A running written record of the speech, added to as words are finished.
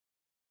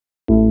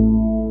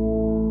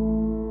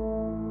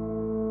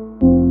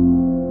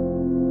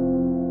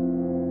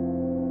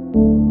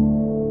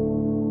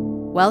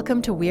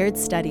Welcome to Weird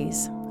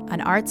Studies, an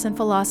arts and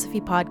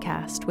philosophy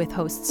podcast with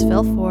hosts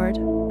Phil Ford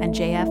and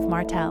JF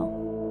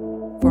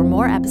Martel. For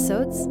more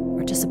episodes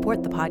or to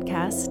support the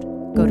podcast,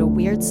 go to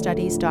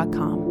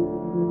weirdstudies.com.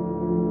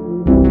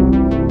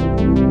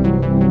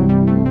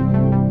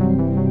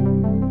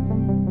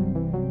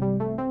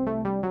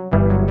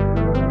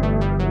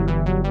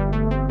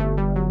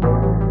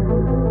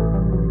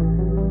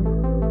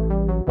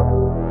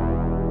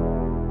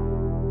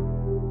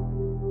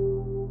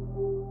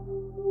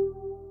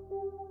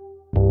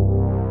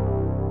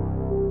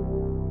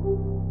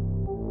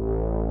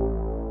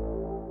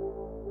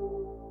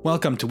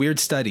 Welcome to Weird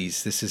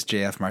Studies. This is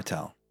JF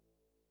Martel.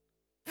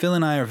 Phil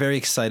and I are very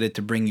excited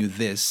to bring you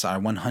this, our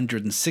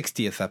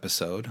 160th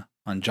episode,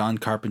 on John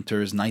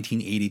Carpenter's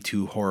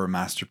 1982 horror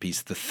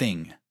masterpiece, The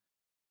Thing.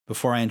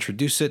 Before I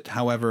introduce it,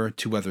 however,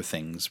 two other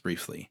things,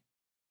 briefly.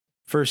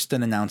 First,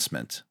 an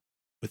announcement.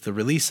 With the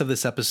release of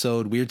this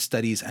episode, Weird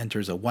Studies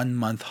enters a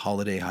 1-month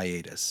holiday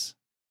hiatus.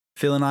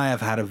 Phil and I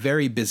have had a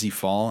very busy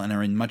fall and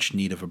are in much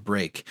need of a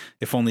break,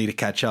 if only to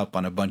catch up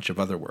on a bunch of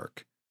other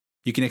work.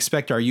 You can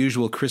expect our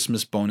usual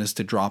Christmas bonus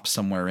to drop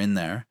somewhere in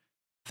there.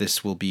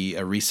 This will be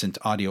a recent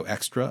audio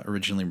extra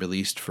originally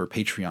released for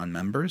Patreon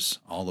members,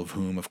 all of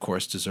whom, of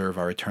course, deserve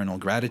our eternal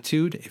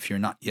gratitude. If you're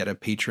not yet a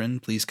patron,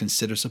 please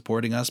consider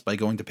supporting us by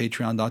going to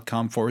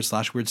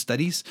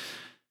patreon.com/weirdstudies.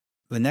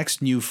 The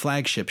next new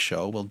flagship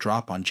show will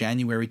drop on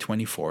January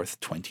 24th,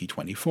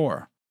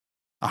 2024.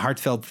 A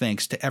heartfelt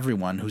thanks to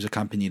everyone who's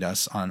accompanied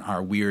us on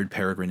our weird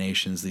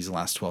peregrinations these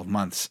last 12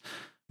 months.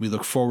 We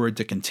look forward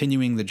to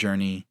continuing the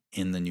journey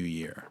in the new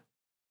year.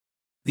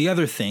 The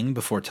other thing,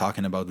 before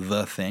talking about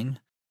The Thing,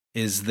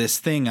 is this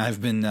thing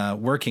I've been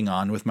working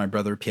on with my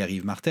brother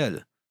Pierre-Yves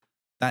Martel.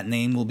 That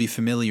name will be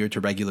familiar to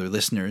regular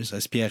listeners,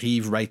 as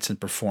Pierre-Yves writes and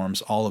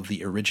performs all of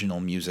the original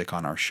music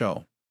on our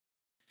show.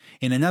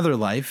 In another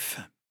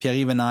life,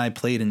 Pierre-Yves and I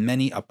played in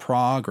many a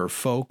prog or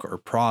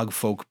prog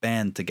folk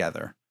band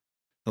together.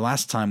 The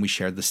last time we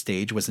shared the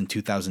stage was in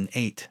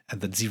 2008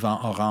 at the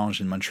Divan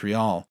Orange in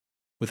Montreal,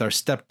 with our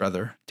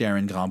stepbrother,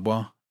 Darren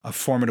Grandbois, a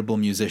formidable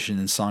musician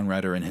and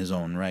songwriter in his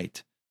own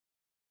right.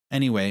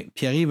 Anyway,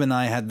 Pierre-Yves and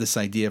I had this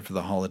idea for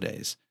the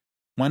holidays.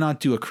 Why not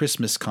do a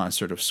Christmas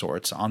concert of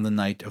sorts on the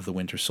night of the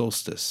winter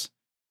solstice?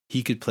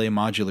 He could play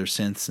modular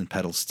synths and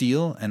pedal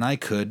steel, and I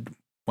could,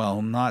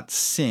 well, not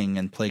sing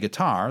and play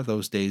guitar,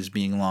 those days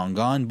being long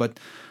gone, but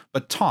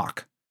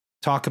talk.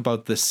 Talk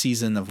about the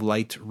season of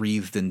light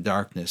wreathed in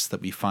darkness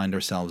that we find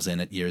ourselves in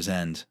at year's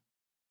end.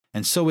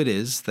 And so it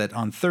is that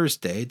on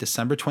Thursday,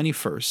 December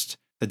 21st,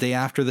 the day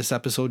after this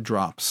episode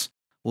drops,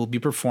 we'll be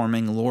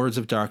performing Lords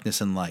of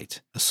Darkness and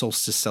Light, a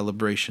solstice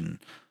celebration,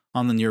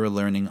 on the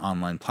NeuroLearning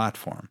online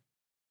platform.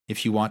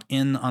 If you want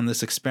in on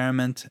this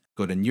experiment,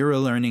 go to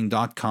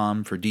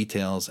neurolearning.com for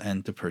details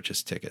and to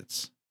purchase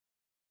tickets.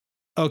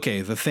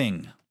 Okay, The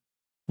Thing.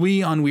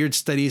 We on Weird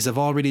Studies have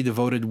already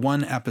devoted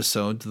one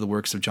episode to the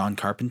works of John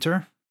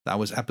Carpenter. That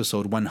was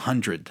episode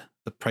 100,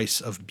 The Price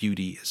of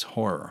Beauty is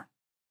Horror.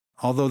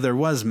 Although there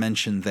was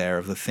mention there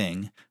of The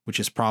Thing, which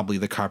is probably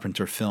the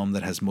Carpenter film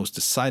that has most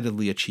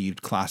decidedly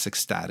achieved classic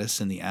status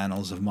in the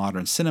annals of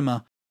modern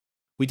cinema,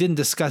 we didn't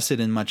discuss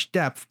it in much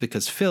depth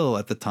because Phil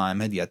at the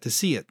time had yet to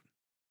see it.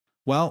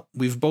 Well,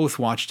 we've both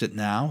watched it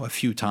now, a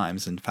few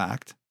times in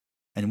fact,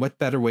 and what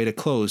better way to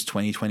close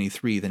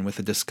 2023 than with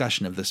a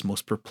discussion of this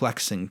most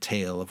perplexing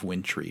tale of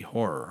wintry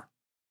horror.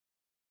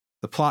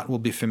 The plot will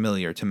be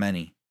familiar to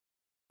many.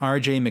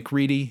 R.J.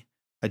 McReady,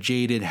 a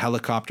jaded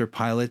helicopter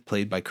pilot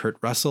played by Kurt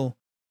Russell,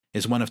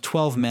 is one of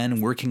 12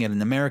 men working at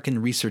an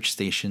American research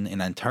station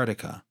in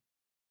Antarctica.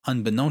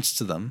 Unbeknownst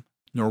to them,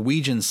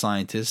 Norwegian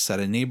scientists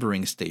at a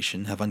neighboring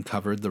station have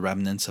uncovered the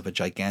remnants of a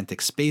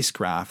gigantic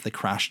spacecraft that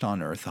crashed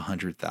on Earth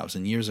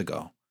 100,000 years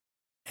ago.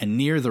 And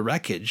near the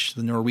wreckage,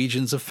 the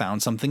Norwegians have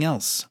found something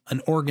else,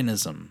 an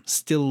organism,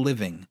 still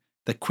living,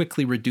 that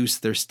quickly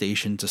reduced their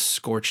station to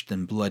scorched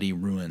and bloody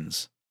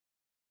ruins.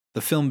 The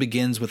film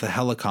begins with a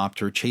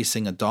helicopter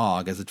chasing a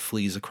dog as it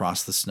flees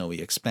across the snowy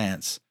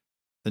expanse.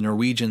 The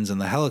Norwegians in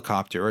the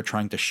helicopter are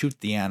trying to shoot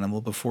the animal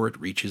before it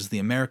reaches the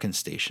American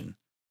station.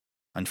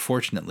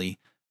 Unfortunately,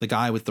 the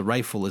guy with the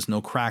rifle is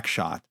no crack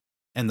shot,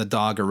 and the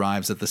dog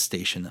arrives at the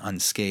station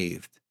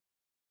unscathed.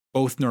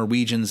 Both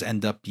Norwegians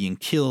end up being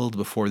killed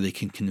before they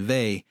can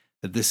convey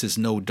that this is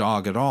no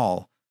dog at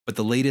all, but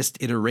the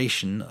latest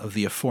iteration of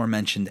the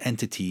aforementioned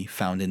entity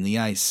found in the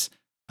ice,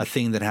 a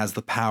thing that has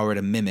the power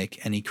to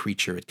mimic any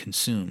creature it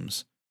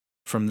consumes.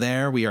 From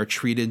there, we are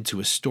treated to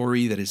a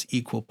story that is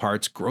equal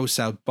parts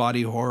gross-out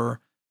body horror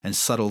and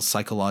subtle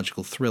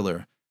psychological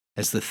thriller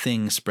as the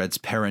thing spreads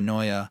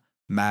paranoia,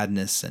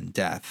 madness, and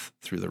death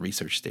through the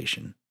research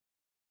station.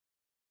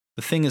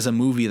 The Thing is a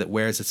movie that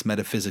wears its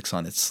metaphysics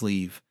on its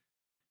sleeve.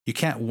 You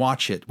can't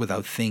watch it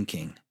without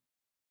thinking.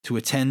 To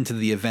attend to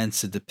the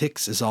events it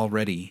depicts is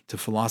already to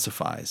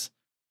philosophize.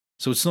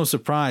 So it's no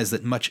surprise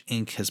that much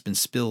ink has been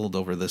spilled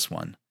over this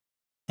one.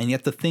 And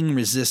yet The Thing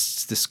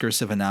resists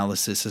discursive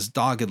analysis as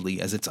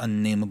doggedly as its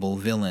unnamable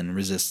villain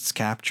resists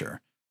capture.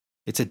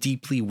 It's a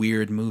deeply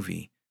weird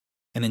movie.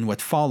 And in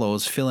what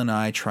follows, Phil and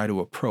I try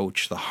to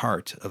approach the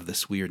heart of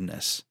this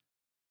weirdness.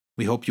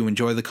 We hope you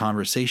enjoy the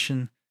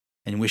conversation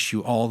and wish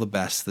you all the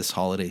best this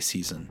holiday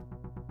season.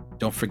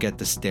 Don't forget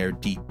to stare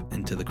deep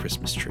into the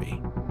Christmas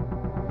tree.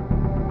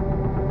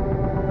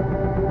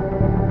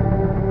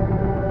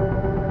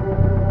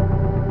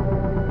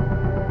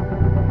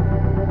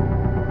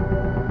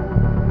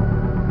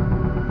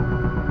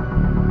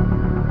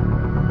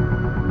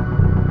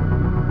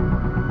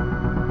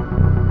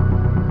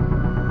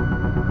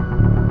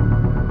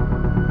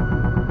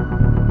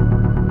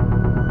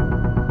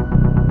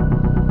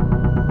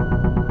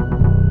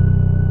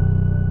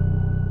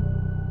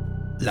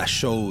 La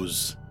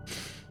chose.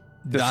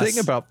 The thing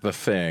about the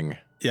thing.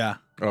 Yeah.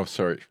 Oh,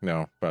 sorry.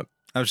 No, but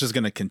I was just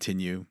going to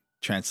continue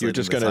translating you're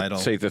just the going title.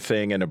 to say the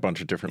thing in a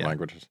bunch of different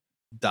languages.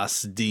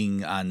 Das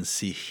Ding an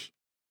sich.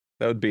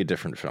 That would be a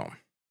different film.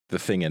 The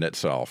thing in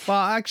itself.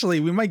 Well, actually,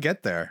 we might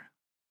get there.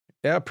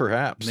 Yeah,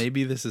 perhaps.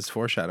 Maybe this is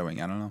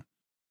foreshadowing. I don't know.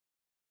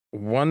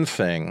 One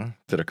thing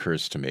that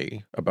occurs to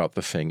me about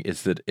the thing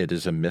is that it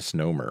is a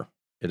misnomer.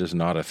 It is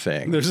not a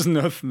thing. There's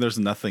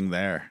nothing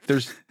there.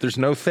 There's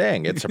no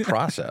thing. It's a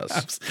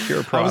process.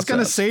 Pure process. I was going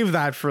to save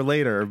that for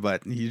later,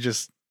 but you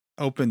just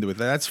opened with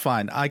that. That's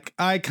fine.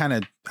 I kind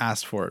of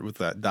asked for it with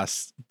that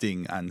Das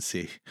Ding an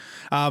sich.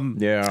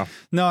 Yeah.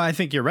 No, I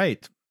think you're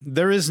right.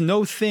 There is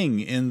no thing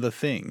in the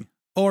thing.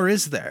 Or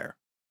is there?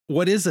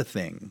 What is a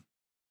thing?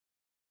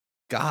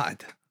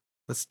 God.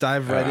 Let's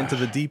dive right into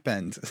the deep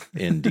end.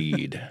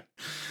 Indeed.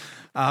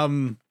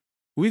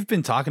 We've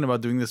been talking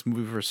about doing this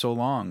movie for so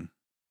long.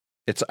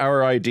 It's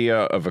our idea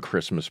of a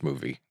Christmas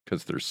movie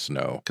because there's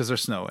snow. Because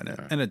there's snow in it.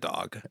 And a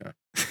dog. Yeah.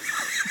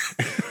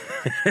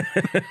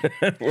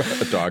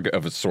 A dog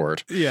of a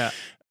sort. Yeah.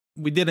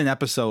 We did an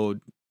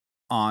episode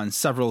on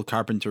several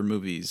Carpenter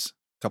movies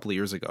a couple of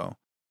years ago.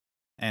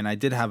 And I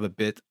did have a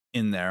bit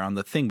in there on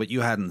the thing, but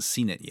you hadn't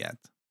seen it yet.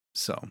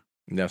 So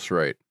that's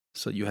right.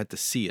 So you had to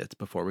see it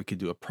before we could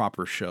do a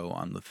proper show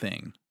on the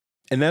thing.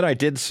 And then I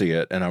did see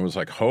it, and I was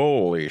like,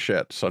 holy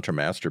shit, such a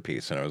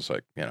masterpiece. And I was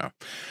like,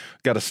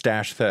 got to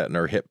stash that in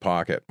our hip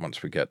pocket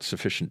once we get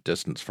sufficient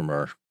distance from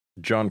our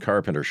John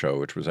Carpenter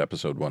show, which was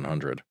episode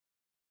 100.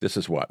 This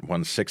is what,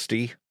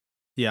 160?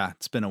 Yeah,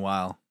 it's been a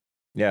while.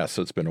 Yeah,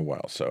 so it's been a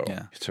while. So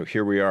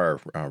here we are,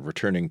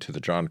 returning to the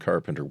John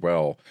Carpenter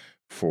well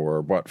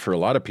for what, for a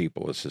lot of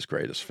people, is his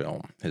greatest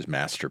film, his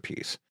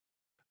masterpiece.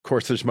 Of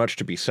course, there's much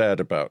to be said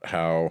about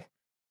how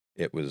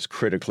it was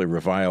critically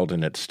reviled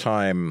in its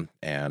time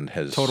and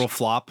has... Total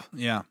flop,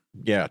 yeah.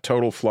 Yeah,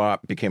 total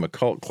flop, became a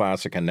cult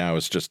classic, and now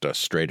is just a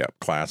straight-up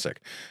classic.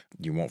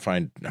 You won't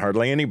find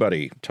hardly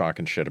anybody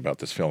talking shit about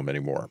this film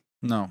anymore.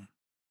 No.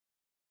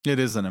 It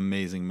is an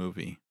amazing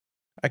movie.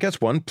 I guess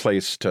one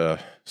place to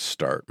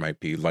start might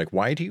be, like,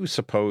 why do you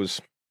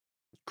suppose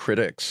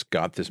critics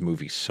got this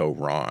movie so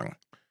wrong?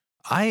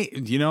 I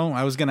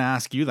was going to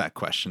ask you that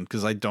question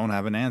because I don't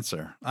have an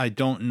answer. I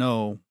don't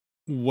know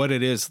what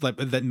it is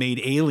that made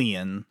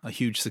Alien a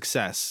huge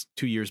success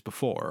 2 years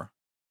before.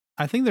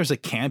 I think there's a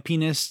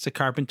campiness to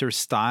Carpenter's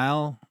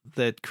style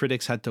that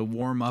critics had to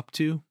warm up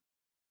to.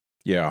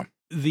 Yeah.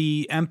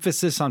 The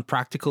emphasis on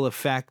practical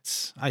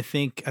effects, I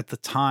think at the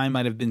time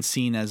might have been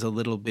seen as a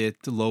little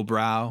bit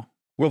lowbrow.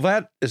 Well,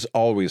 that is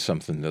always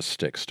something that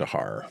sticks to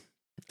horror,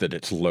 that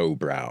it's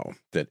lowbrow,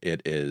 that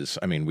it is.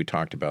 I mean, we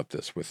talked about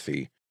this with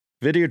the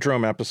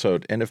Videodrome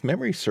episode, and if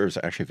memory serves,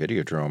 actually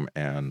Videodrome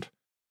and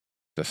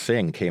The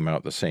Thing came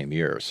out the same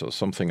year, so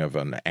something of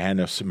an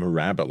annus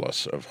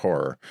mirabilis of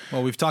horror.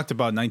 Well, we've talked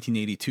about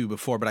 1982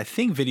 before, but I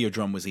think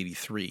Videodrome was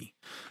 83.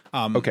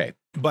 Okay.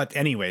 But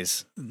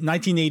anyways,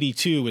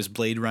 1982 was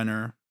Blade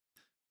Runner,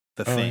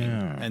 The Thing,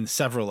 and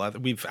several other.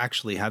 We've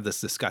actually had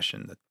this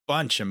discussion. A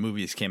bunch of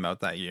movies came out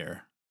that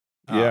year.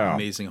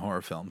 Amazing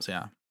horror films,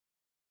 yeah.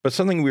 But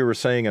something we were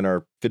saying in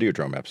our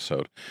Videodrome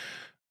episode,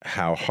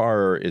 how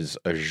horror is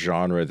a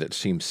genre that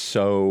seems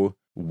so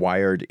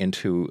wired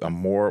into a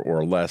more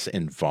or less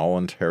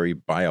involuntary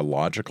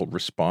biological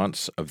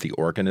response of the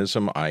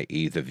organism,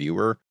 i.e. the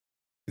viewer,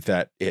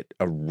 that it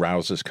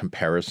arouses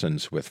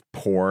comparisons with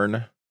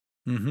porn,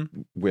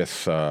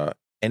 with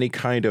any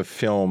kind of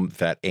film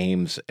that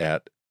aims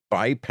at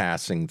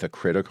bypassing the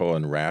critical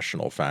and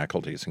rational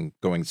faculties and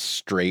going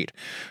straight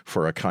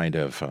for a kind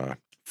of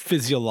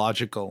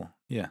physiological,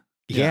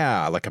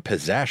 yeah, like a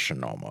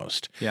possession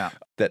almost. Yeah.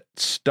 That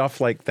stuff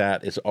like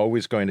that is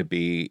always going to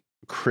be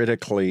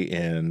critically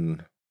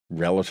in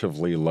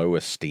relatively low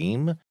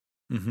esteem.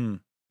 Mm-hmm.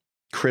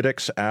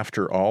 Critics,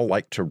 after all,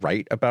 like to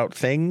write about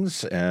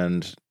things,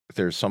 and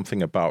there's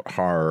something about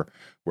horror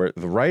where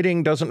the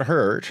writing doesn't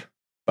hurt,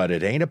 but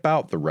it ain't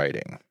about the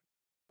writing.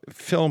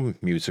 Film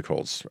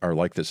musicals are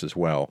like this as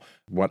well.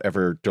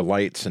 Whatever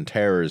delights and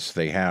terrors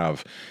they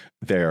have,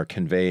 they're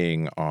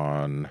conveying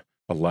on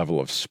a level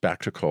of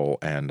spectacle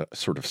and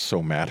sort of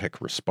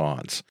somatic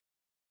response.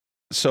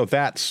 So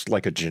that's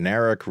like a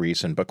generic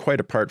reason, but quite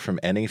apart from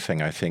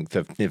anything, I think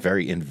the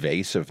very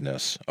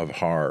invasiveness of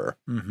horror,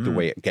 the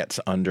way it gets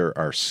under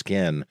our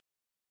skin,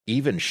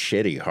 even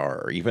shitty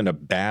horror, even a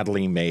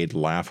badly made,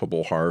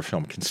 laughable horror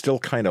film can still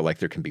kind of like,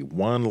 there can be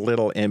one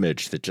little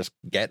image that just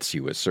gets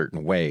you a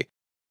certain way.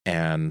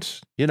 And,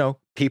 you know,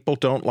 people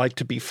don't like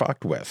to be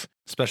fucked with.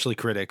 Especially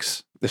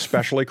critics.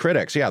 Especially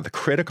critics. Yeah, the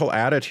critical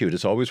attitude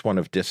is always one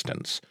of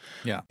distance.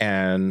 Yeah.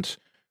 And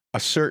a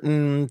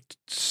certain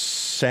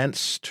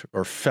sensed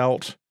or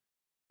felt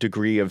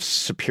degree of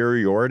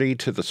superiority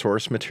to the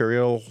source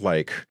material,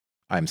 like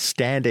I'm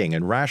standing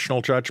in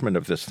rational judgment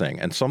of this thing,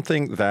 and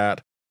something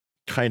that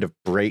kind of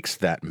breaks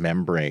that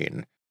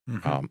membrane,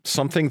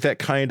 something that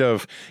kind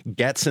of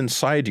gets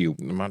inside you,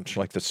 much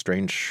like the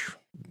strange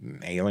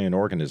alien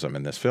organism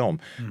in this film.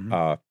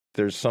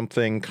 There's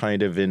something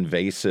kind of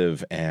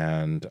invasive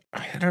and,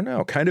 I don't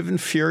know, kind of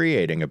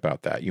infuriating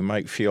about that. You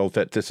might feel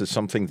that this is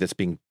something that's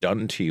being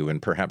done to you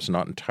and perhaps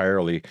not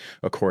entirely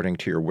according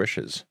to your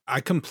wishes.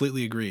 I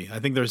completely agree. I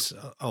think there's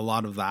a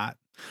lot of that.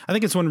 I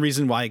think it's one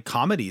reason why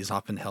comedy is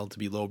often held to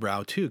be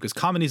lowbrow too, because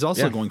comedy is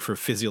also going for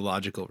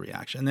physiological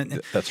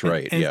reaction. That's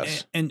right,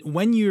 yes. And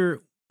when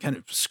you're kind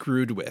of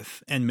screwed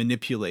with and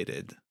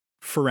manipulated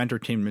for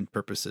entertainment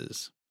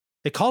purposes,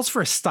 it calls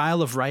for a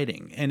style of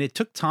writing, and it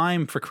took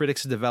time for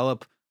critics to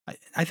develop.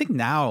 I think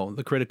now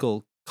the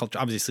critical culture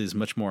obviously is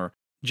much more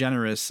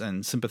generous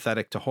and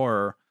sympathetic to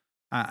horror.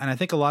 And I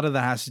think a lot of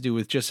that has to do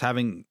with just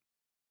having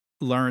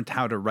learned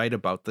how to write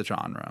about the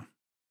genre.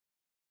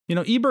 You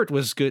know, Ebert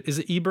was good. Is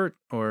it Ebert,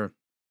 or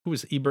who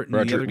was Ebert?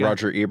 And the other guy?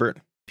 Roger Ebert.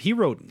 He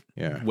wrote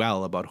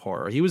well about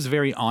horror. He was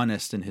very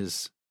honest in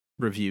his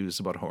reviews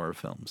about horror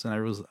films, and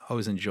I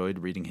always enjoyed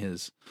reading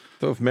his.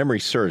 Though if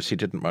memory serves, he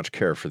didn't much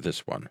care for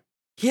this one.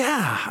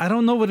 Yeah, I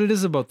don't know what it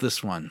is about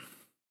this one.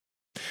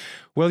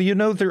 Well, you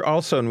know, there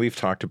also, and we've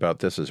talked about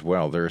this as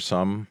well, there are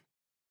some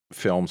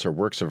films or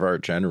works of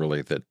art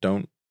generally that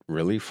don't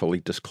really fully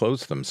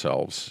disclose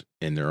themselves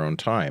in their own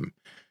time.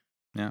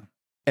 Yeah.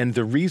 And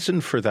the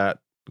reason for that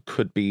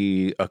could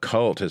be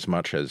occult as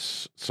much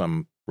as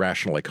some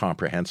rationally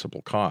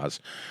comprehensible cause.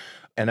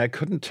 And I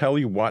couldn't tell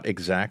you what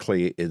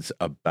exactly is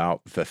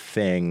about the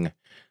thing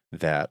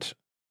that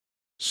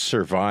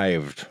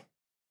survived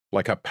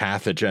like a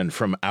pathogen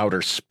from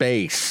outer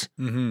space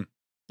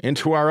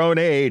into our own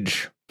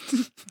age,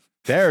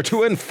 there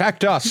to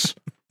infect us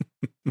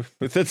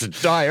with its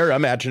dire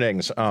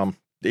imaginings.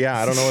 Yeah,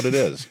 I don't know what it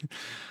is.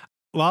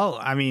 Well,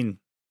 I mean,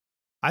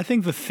 I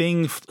think The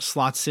Thing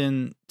slots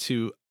in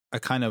to a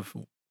kind of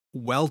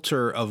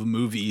welter of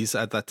movies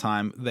at that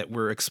time that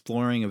were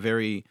exploring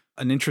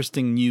an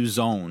interesting new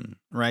zone,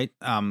 right?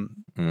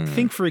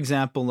 Think, for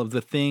example, of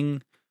The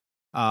Thing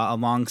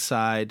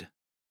alongside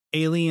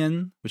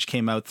Alien, which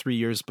came out 3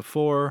 years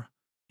before,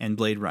 and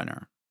Blade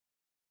Runner.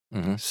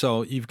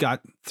 So you've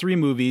got three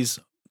movies,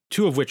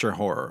 two of which are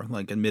horror.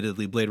 Like,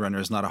 admittedly, Blade Runner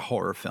is not a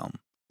horror film.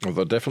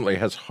 Although it definitely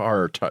has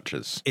horror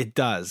touches. It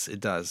does,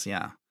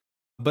 yeah.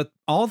 But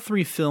all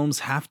three films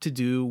have to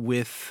do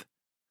with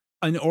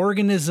an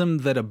organism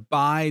that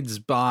abides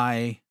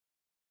by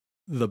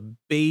the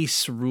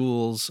base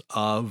rules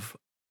of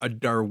a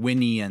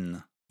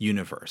Darwinian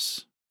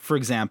universe. For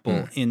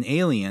example, in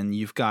Alien,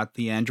 you've got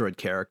the android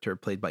character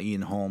played by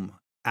Ian Holm,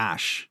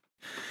 Ash.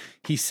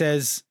 He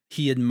says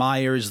he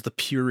admires the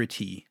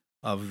purity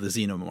of the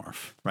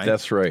xenomorph, right?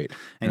 That's right.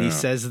 And he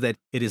says that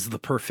it is the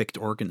perfect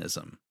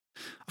organism.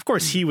 Of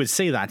course, he would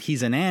say that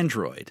he's an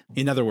android.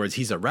 In other words,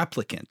 he's a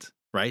replicant,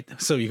 right?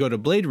 So you go to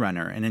Blade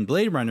Runner, and in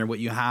Blade Runner, what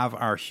you have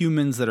are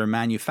humans that are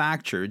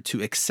manufactured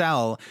to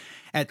excel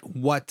at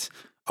what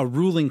a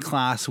ruling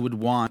class would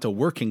want a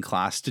working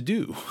class to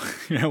do,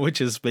 which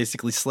is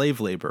basically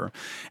slave labor.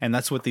 And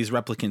that's what these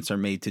replicants are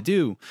made to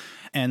do.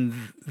 And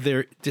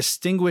they're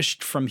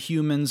distinguished from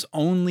humans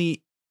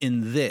only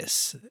in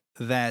this,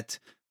 that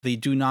they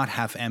do not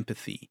have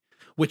empathy,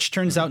 which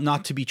turns out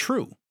not to be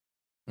true.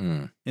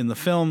 In the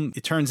film,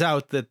 it turns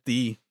out that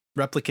the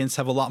replicants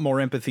have a lot more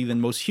empathy than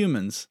most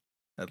humans,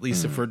 at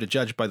least if we're to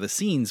judge by the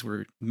scenes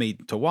we're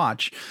made to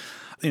watch.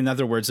 In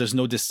other words, there's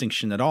no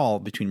distinction at all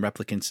between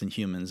replicants and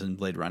humans in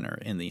Blade Runner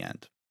in the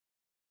end.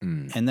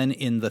 And then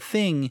in The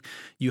Thing,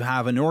 you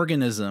have an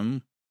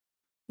organism,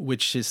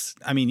 which is,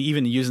 I mean,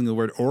 even using the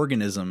word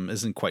organism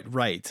isn't quite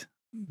right,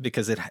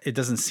 because it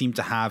doesn't seem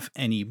to have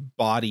any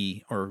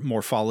body or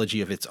morphology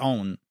of its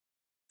own,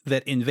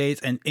 that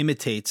invades and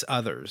imitates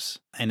others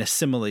and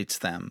assimilates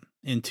them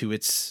into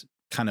its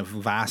kind of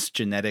vast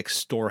genetic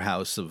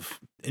storehouse of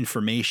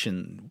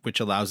information,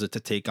 which allows it to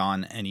take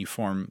on any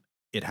form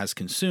it has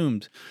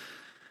consumed.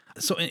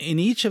 So in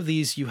each of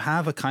these, you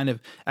have a kind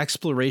of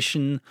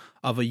exploration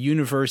of a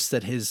universe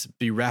that is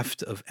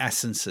bereft of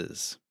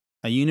essences,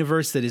 a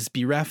universe that is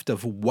bereft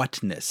of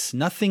whatness.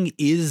 Nothing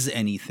is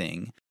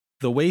anything.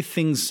 The way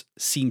things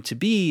seem to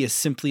be is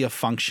simply a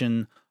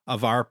function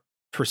of our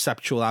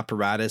perceptual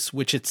apparatus,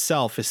 which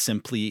itself is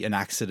simply an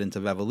accident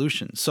of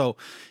evolution. So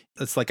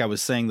it's like I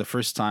was saying the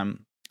first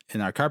time in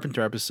our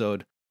Carpenter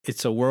episode,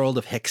 it's a world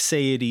of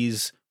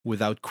hexaides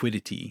without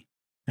quiddity,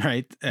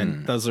 right?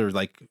 And those are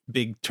like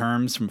big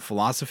terms from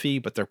philosophy,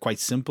 but they're quite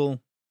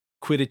simple.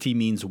 Quiddity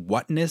means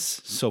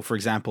whatness. So for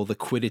example, the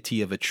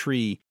quiddity of a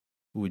tree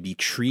would be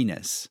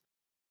treeness.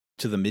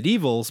 to the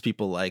medievals,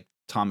 people like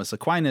Thomas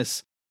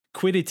Aquinas,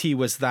 quiddity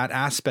was that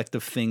aspect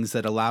of things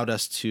that allowed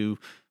us to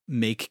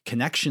make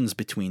connections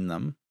between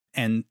them.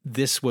 And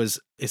this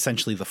was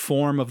essentially the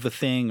form of the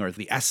thing or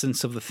the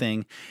essence of the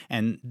thing.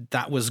 And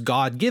that was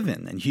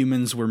God-given. And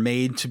humans were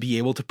made to be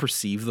able to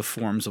perceive the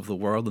forms of the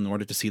world in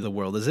order to see the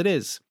world as it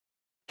is.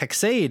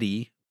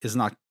 Hexaity is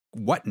not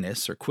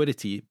whatness or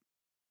quiddity.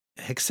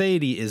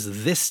 Hexaity is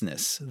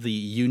thisness, the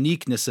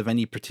uniqueness of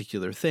any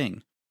particular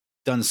thing.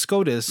 Duns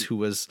Scotus, who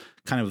was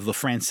kind of the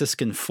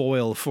Franciscan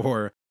foil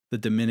for the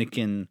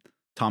Dominican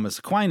Thomas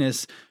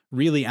Aquinas,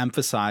 really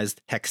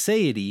emphasized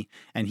hexaity,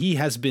 and he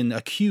has been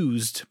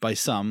accused by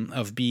some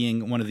of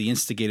being one of the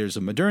instigators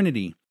of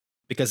modernity,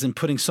 because in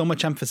putting so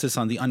much emphasis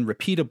on the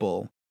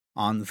unrepeatable,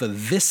 on the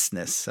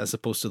thisness as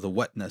opposed to the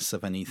whatness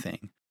of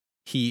anything,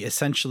 he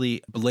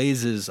essentially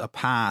blazes a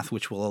path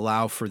which will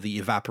allow for the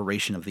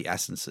evaporation of the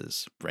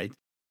essences, right?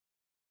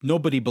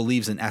 Nobody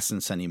believes in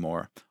essence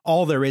anymore.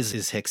 All there is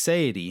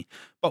hexaity,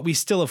 but we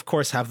still, of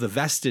course, have the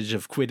vestige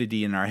of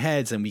quiddity in our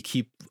heads, and we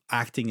keep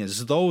acting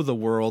as though the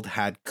world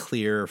had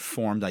clear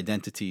formed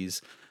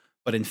identities.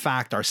 But in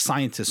fact, our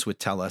scientists would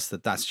tell us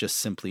that that's just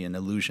simply an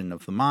illusion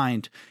of the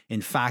mind.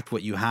 In fact,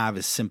 what you have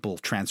is simple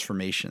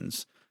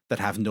transformations that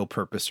have no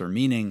purpose or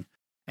meaning.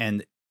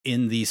 And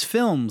in these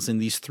films, in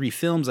these three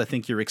films, I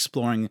think you're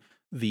exploring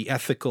the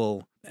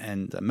ethical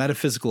and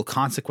metaphysical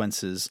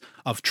consequences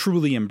of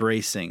truly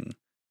embracing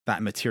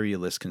that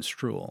materialist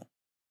construal.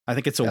 I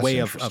think it's a way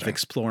of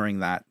exploring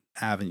that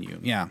avenue.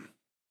 Yeah.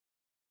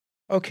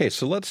 Okay,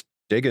 so let's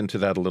dig into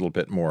that a little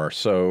bit more.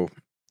 So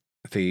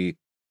the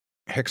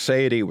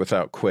hexaity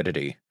without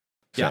quiddity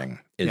thing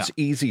is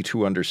easy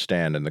to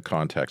understand in the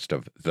context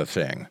of the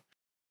thing,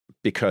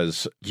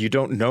 because you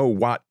don't know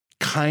what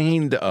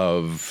kind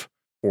of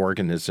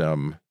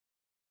organism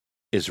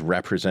is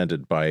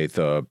represented by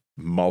the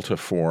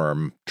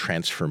multiform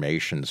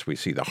transformations we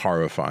see, the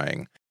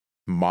horrifying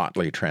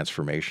motley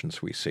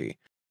transformations we see.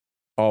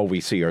 All we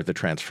see are the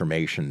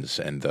transformations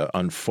and the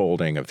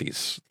unfolding of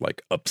these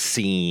like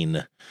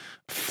obscene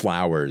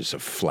flowers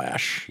of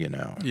flesh, you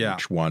know,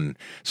 each one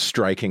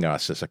striking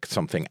us as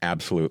something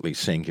absolutely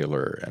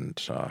singular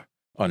and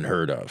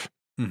unheard of.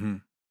 Mm-hmm.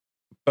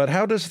 But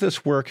how does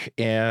this work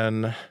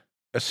in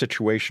a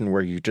situation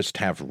where you just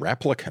have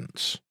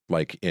replicants,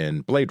 like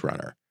in Blade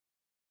Runner?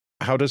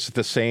 How does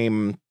the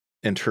same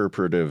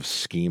interpretive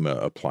schema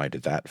apply to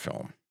that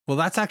film? Well,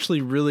 that's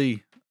actually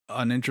really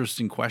an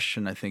interesting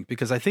question, I think,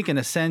 because I think in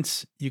a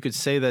sense, you could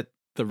say that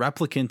the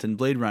replicant in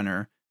Blade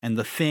Runner and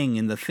the thing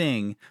in the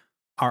thing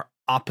are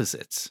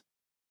opposites.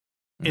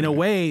 In a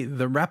way,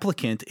 the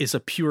replicant is a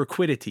pure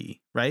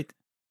quiddity, right?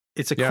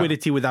 It's a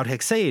quiddity without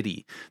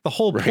hexaity. The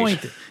whole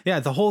point,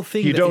 the whole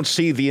thing. You don't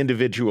see the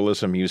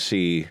individualism, you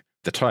see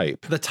the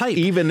type. The type.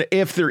 Even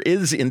if there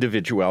is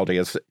individuality,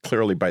 as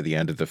clearly by the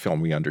end of the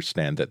film we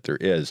understand that there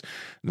is,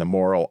 the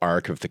moral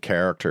arc of the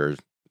character,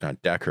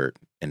 Deckard,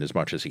 in as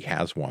much as he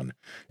has one,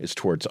 is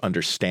towards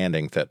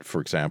understanding that, for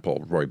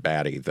example, Roy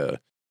Batty, the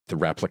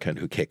replicant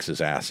who kicks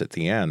his ass at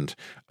the end,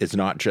 is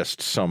not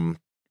just some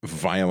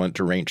violent,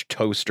 deranged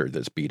toaster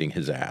that's beating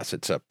his ass.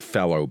 It's a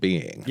fellow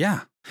being.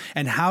 Yeah.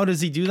 And how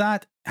does he do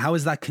that? How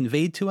is that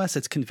conveyed to us?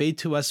 It's conveyed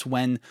to us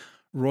when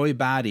Roy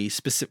Batty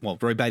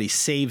Roy Batty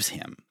saves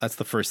him. That's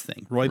the first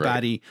thing. Roy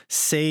Batty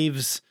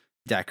saves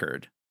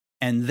Deckard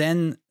and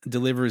then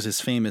delivers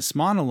his famous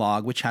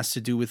monologue, which has to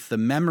do with the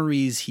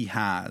memories he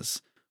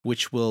has,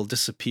 which will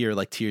disappear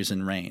like tears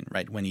in rain,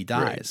 right, when he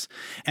dies.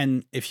 Right.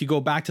 And if you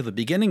go back to the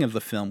beginning of the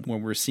film where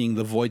we're seeing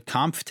the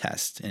Voight-Kampff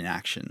test in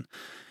action,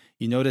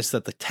 you notice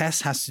that the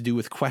test has to do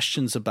with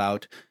questions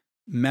about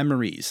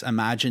memories,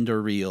 imagined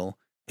or real,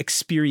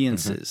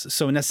 experiences. Mm-hmm.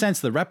 So in a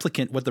sense, what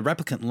the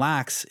replicant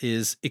lacks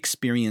is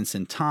experience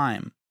in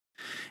time.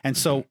 And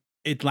so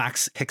it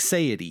lacks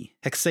hexaity.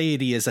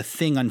 Hexaity is a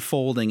thing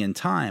unfolding in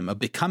time, a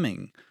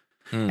becoming.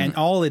 And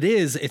all it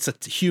is, it's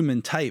a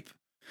human type.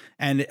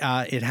 And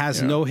it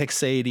has no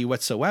hexaity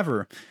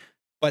whatsoever.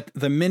 But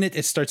the minute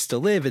it starts to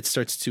live, it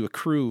starts to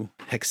accrue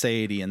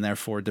hexaity and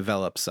therefore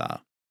develops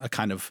a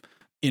kind of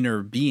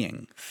inner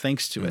being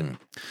thanks to it.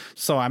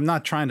 So I'm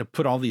not trying to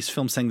put all these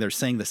films saying they're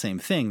saying the same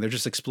thing. They're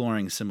just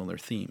exploring similar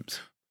themes.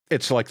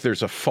 It's like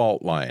there's a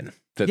fault line.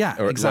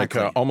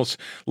 Exactly. Like almost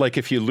like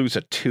if you lose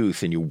a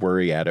tooth and you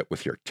worry at it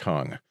with your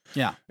tongue.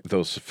 Yeah.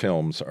 Those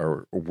films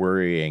are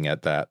worrying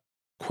at that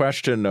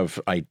question of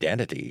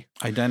identity.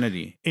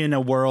 Identity in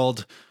a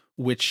world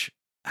which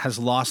has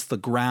lost the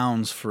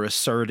grounds for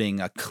asserting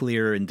a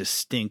clear and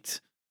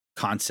distinct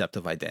concept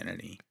of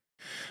identity.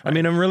 Right? I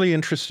mean, I'm really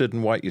interested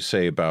in what you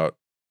say about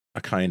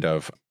a kind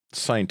of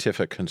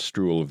scientific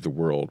construal of the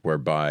world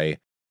whereby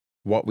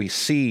what we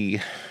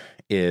see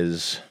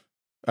is,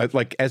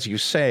 like, as you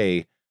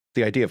say,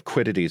 the idea of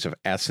quiddities, of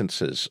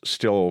essences,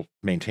 still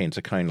maintains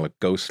a kind of like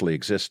ghostly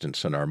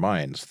existence in our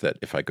minds, that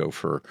if I go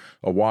for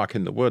a walk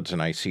in the woods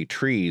and I see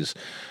trees,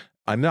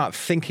 I'm not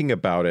thinking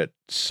about it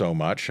so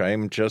much.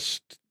 I'm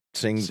just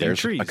seeing there's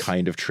trees. A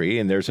kind of tree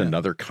and there's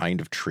another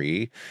kind of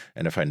tree.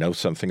 And if I know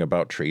something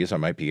about trees, I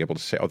might be able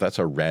to say, oh, that's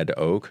a red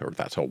oak or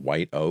that's a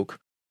white oak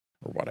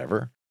or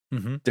whatever.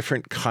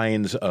 different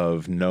kinds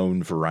of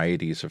known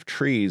varieties of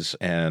trees.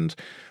 And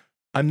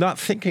I'm not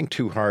thinking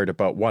too hard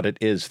about what it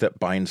is that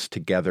binds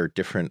together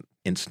different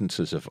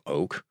instances of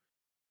oak,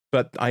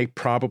 but I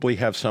probably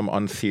have some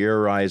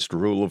untheorized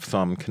rule of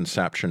thumb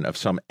conception of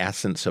some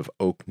essence of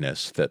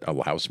oakness that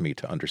allows me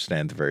to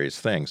understand the various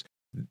things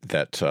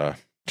that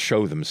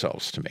show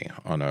themselves to me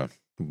on a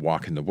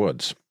walk in the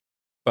woods.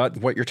 But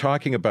what you're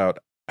talking about,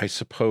 I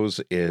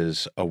suppose,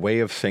 is a way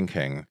of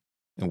thinking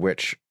in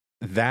which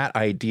that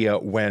idea,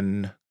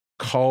 when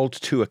called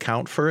to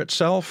account for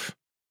itself,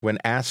 when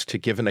asked to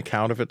give an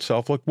account of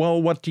itself, like,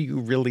 well, what do you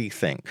really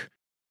think?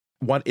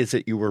 What is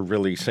it you were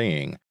really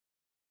seeing?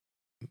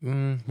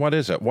 What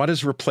is it? What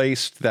has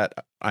replaced that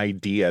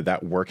idea,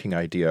 that working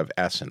idea of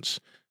essence?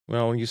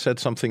 Well, you said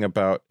something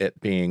about it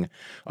being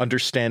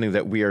understanding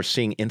that we are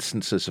seeing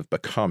instances of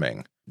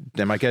becoming.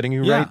 Am I getting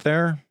you right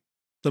there?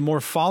 The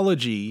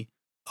morphology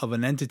of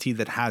an entity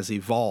that has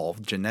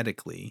evolved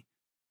genetically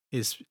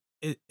is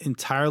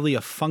entirely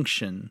a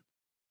function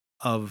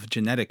of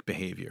genetic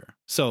behavior.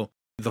 So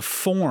the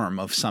form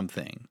of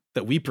something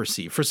that we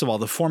perceive, first of all,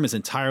 the form is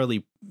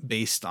entirely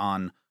based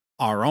on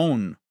our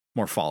own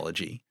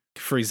morphology.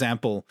 For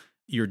example,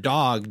 your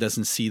dog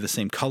doesn't see the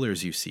same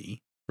colors you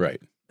see.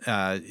 Right.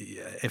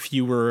 If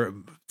you were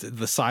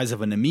the size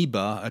of an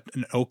amoeba,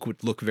 an oak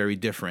would look very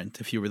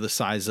different. If you were the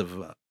size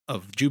of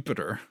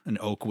Jupiter, an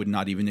oak would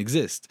not even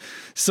exist.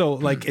 So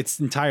like it's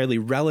entirely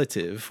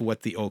relative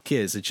what the oak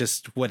is. It's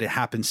just what it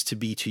happens to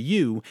be to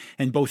you.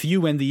 And both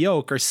you and the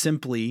oak are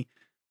simply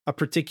a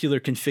particular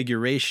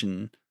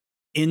configuration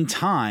in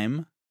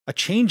time, a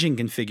changing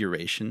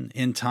configuration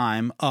in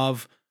time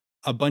of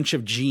a bunch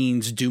of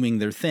genes doing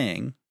their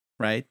thing,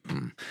 right?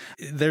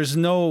 There's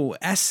no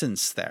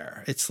essence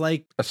there. It's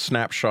like a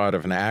snapshot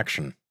of an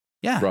action.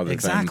 Yeah, rather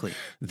exactly.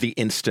 than the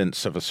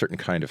instance of a certain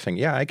kind of thing.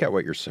 Yeah, I get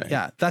what you're saying.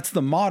 Yeah, that's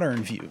the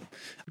modern view.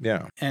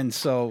 Yeah. And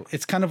so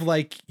it's kind of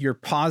like you're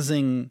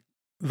pausing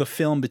the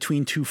film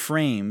between two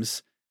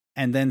frames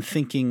and then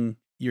thinking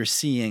you're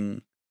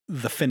seeing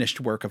the finished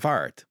work of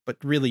art. But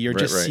really, you're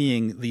just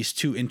seeing these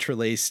two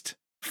interlaced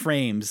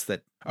frames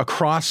that... A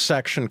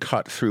cross-section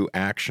cut through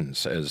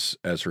actions, as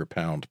Ezra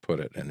Pound put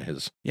it in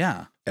his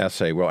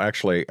essay. Well,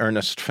 actually,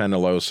 Ernest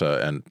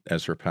Fenollosa and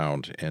Ezra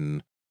Pound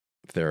in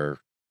their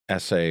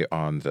essay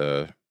on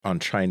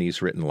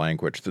Chinese written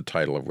language, the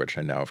title of which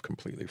I now have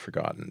completely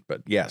forgotten.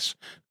 But yes,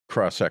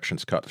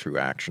 cross-sections cut through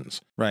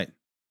actions. Right.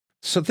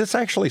 So this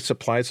actually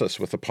supplies us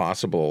with a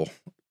possible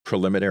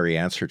preliminary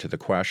answer to the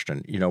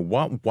question,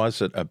 what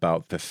was it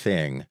about the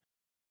thing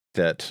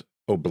that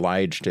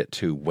obliged it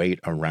to wait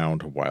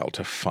around a while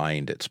to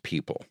find its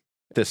people?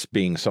 This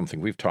being something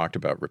we've talked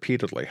about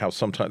repeatedly, how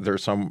sometimes there are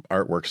some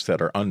artworks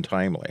that are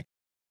untimely.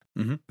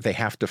 Mm-hmm. They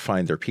have to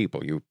find their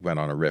people. You went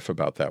on a riff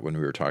about that when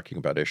we were talking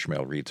about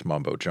Ishmael Reed's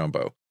Mumbo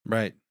Jumbo.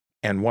 Right.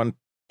 And one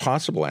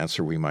possible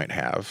answer we might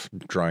have,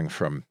 drawing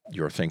from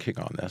your thinking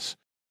on this,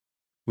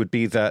 would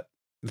be that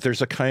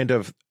there's a kind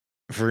of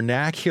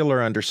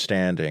vernacular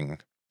understanding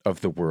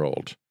of the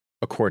world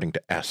according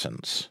to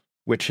essence,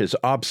 which is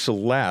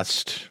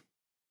obsolesced.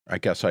 I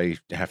guess I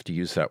have to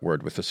use that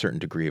word with a certain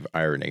degree of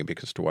irony,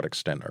 because to what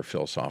extent are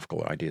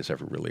philosophical ideas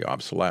ever really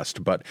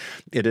obsolesced? But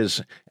it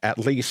is, at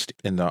least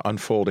in the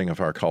unfolding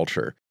of our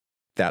culture,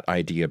 that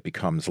idea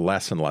becomes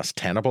less and less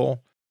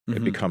tenable. Mm-hmm.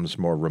 It becomes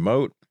more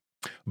remote.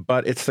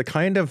 But it's the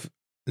kind of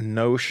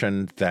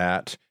notion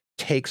that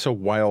takes a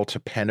while to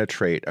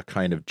penetrate a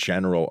kind of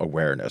general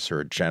awareness or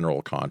a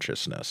general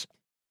consciousness.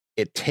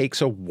 It takes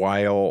a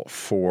while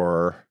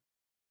for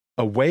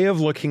a way of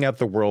looking at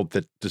the world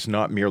that does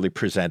not merely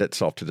present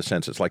itself to the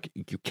senses. Like,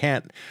 you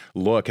can't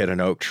look at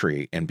an oak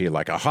tree and be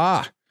like,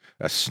 aha,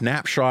 a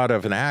snapshot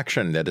of an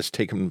action that has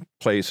taken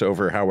place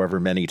over however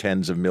many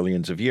tens of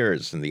millions of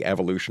years in the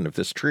evolution of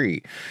this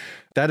tree.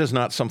 That is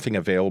not something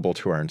available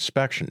to our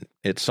inspection.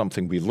 It's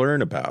something we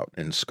learn about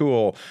in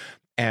school.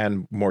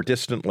 And more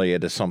distantly,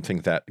 it is something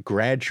that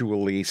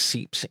gradually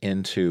seeps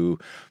into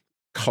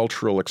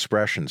cultural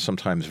expression,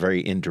 sometimes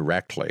very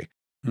indirectly,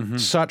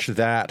 such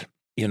that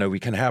we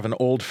can have an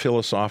old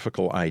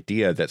philosophical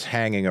idea that's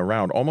hanging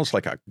around almost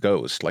like a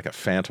ghost, like a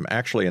phantom.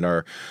 Actually, in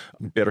our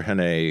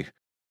Birhene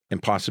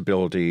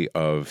Impossibility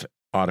of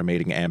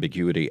Automating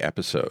Ambiguity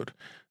episode,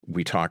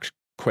 we talked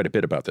quite a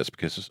bit about this,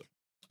 because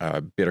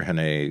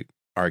Birhene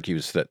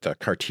argues that the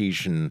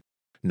Cartesian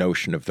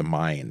notion of the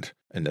mind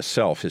and the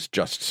self is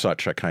just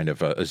such a kind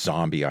of a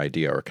zombie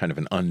idea, or kind of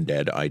an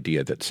undead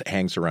idea that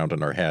hangs around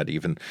in our head,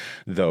 even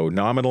though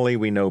nominally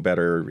we know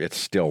better, it's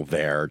still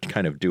there,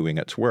 kind of doing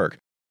its work.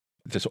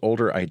 This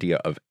older idea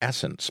of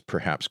essence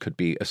perhaps could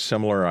be a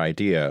similar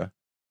idea,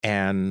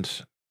 and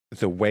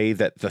the way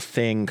that the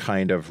thing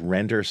kind of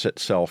renders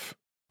itself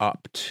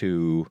up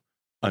to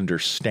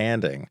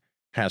understanding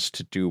has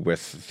to do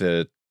with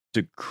the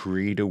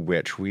degree to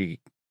which we,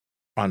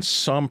 on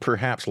some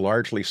perhaps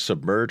largely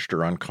submerged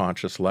or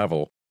unconscious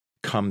level,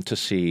 come to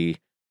see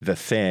the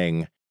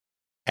thing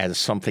as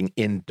something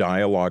in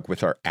dialogue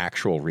with our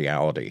actual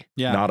reality.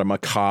 Yeah. Not a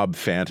macabre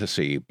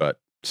fantasy, but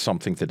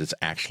something that is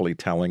actually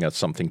telling us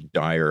something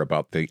dire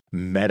about the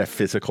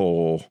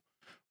metaphysical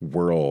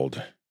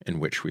world in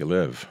which we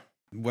live.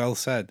 Well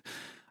said.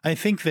 I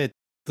think that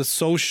the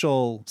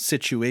social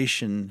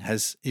situation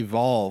has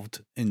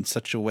evolved in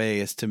such a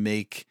way as to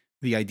make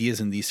the ideas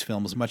in these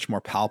films much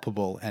more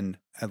palpable and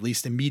at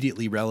least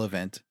immediately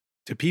relevant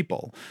to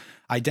people.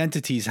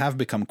 Identities have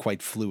become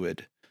quite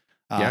fluid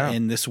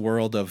in this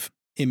world of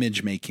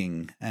image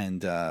making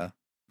and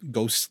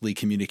ghostly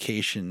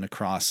communication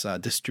across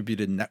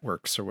distributed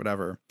networks or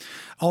whatever.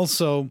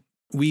 Also,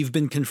 we've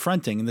been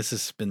confronting, and this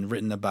has been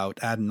written about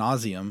ad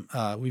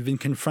nauseum, we've been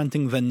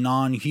confronting the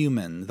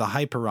non-human, the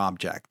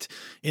hyperobject,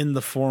 in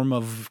the form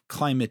of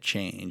climate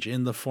change,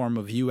 in the form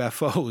of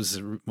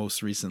UFOs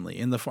most recently,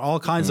 in all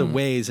kinds of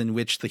ways in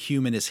which the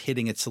human is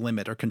hitting its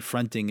limit or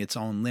confronting its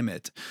own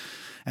limit.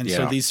 And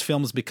so these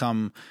films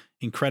become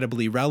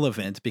incredibly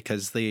relevant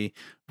because they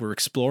were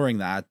exploring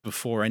that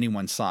before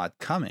anyone saw it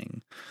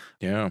coming.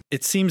 Yeah.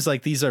 It seems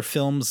like these are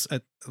films,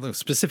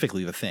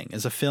 specifically The Thing,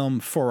 is a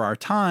film for our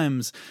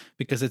times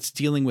because it's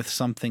dealing with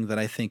something that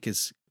I think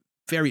is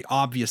very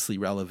obviously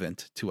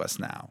relevant to us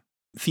now,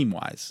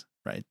 theme-wise,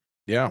 right?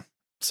 Yeah.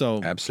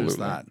 So absolutely.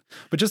 There's that.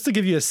 But just to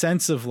give you a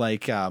sense of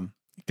like,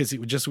 because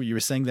just what you were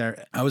saying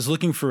there, I was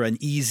looking for an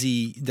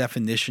easy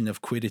definition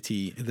of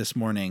quiddity this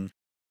morning.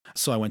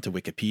 So I went to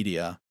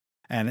Wikipedia.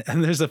 And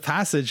there's a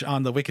passage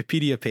on the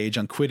Wikipedia page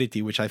on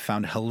quiddity, which I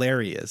found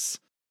hilarious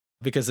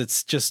because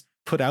it's just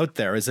put out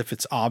there as if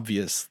it's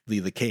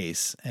obviously the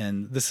case.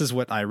 And this is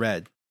what I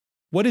read.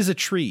 What is a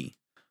tree?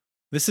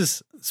 This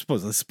is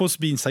supposed to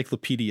be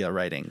encyclopedia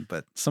writing,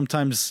 but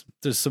sometimes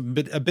there's a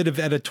bit of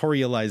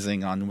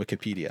editorializing on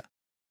Wikipedia.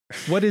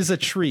 What is a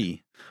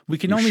tree? We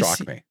can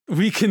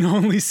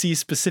only see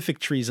specific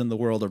trees in the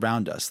world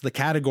around us. The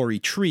category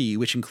tree,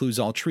 which includes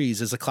all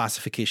trees, is a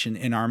classification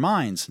in our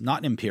minds,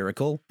 not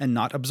empirical and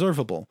not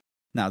observable.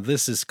 Now,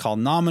 this is called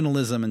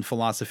nominalism in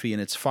philosophy,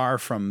 and it's far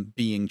from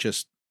being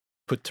just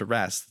put to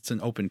rest. It's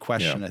an open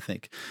question, I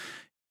think.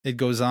 It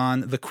goes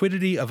on, the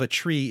quiddity of a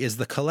tree is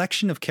the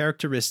collection of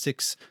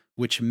characteristics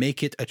which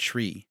make it a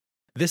tree.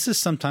 This is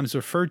sometimes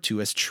referred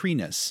to as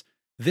treeness.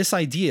 This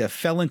idea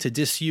fell into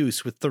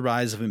disuse with the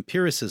rise of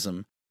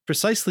empiricism,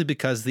 precisely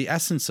because the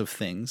essence of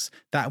things,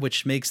 that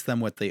which makes them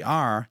what they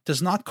are, does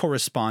not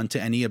correspond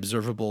to any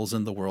observables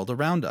in the world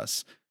around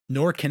us,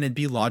 nor can it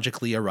be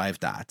logically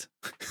arrived at.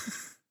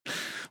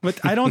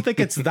 But I don't think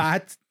it's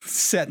that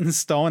set in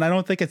stone. I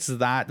don't think it's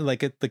that,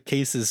 the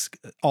case is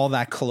all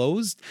that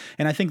closed.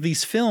 And I think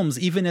these films,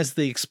 even as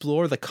they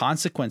explore the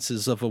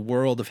consequences of a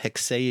world of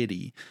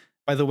hexaity,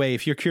 by the way,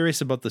 if you're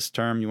curious about this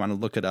term, you want to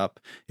look it up.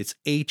 It's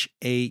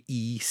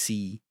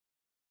HAEC.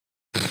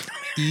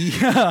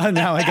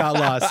 Now I got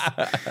lost.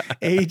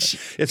 It's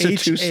a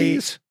two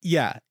C's?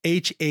 Yeah.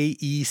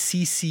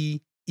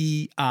 HAECCEITY.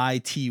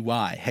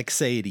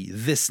 Hexaity.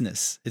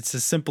 Thisness. It's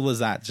as simple as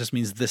that. It just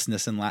means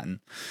thisness in Latin.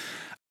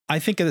 I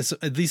think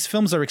these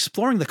films are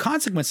exploring the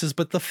consequences,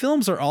 but the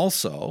films are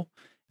also,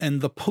 and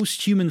the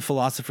post-human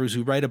philosophers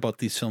who write about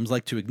these films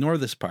like to ignore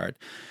this part,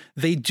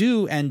 they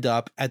do end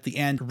up at the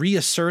end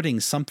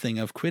reasserting something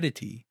of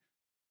quiddity.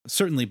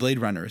 Certainly Blade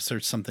Runner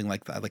asserts something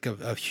like that, like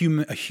an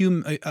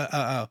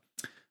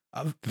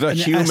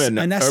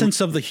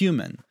essence of the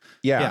human.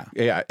 Yeah.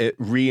 It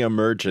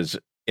reemerges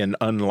in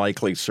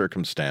unlikely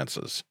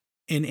circumstances.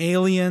 In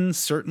Alien,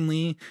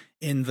 certainly.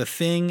 In The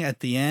Thing at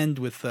the end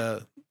with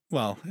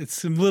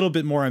it's a little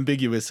bit more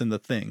ambiguous in The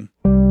Thing.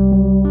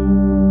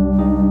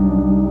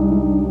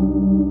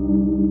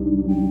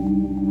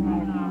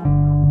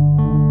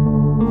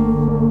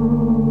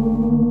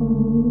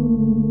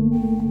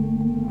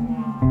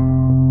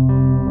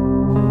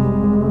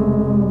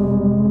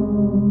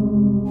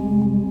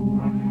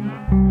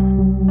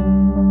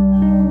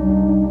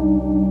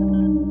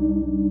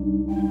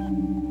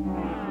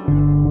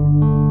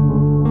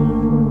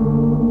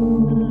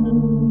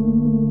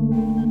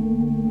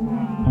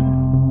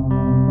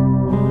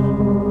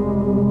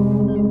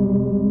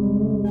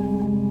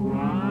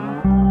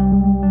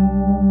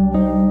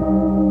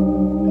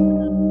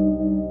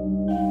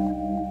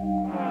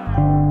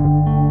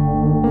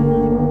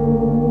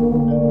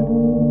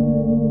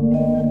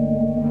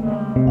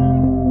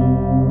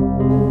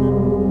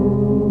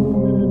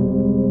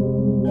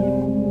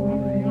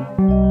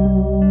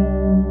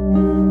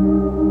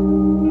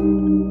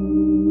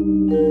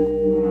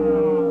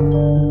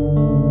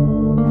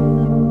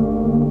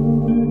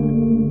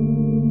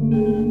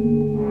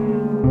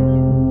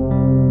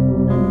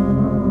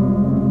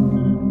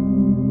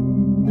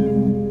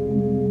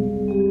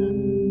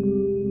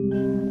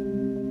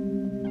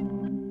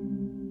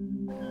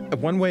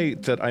 One way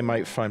that I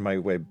might find my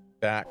way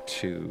back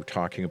to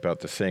talking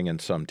about The Thing in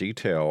some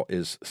detail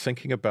is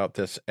thinking about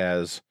this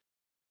as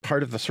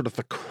part of the sort of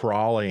the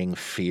crawling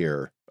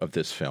fear of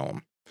this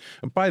film.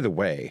 And by the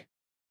way,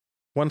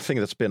 one thing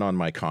that's been on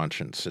my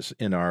conscience is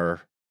in our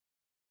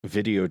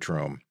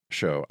Videodrome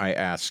show, I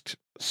asked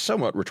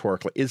somewhat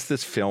rhetorically, is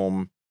this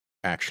film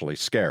actually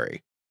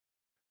scary?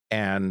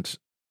 And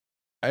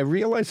I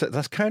realized that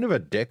that's kind of a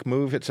dick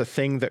move. It's a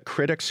thing that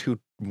critics who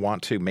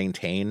want to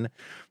maintain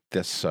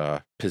this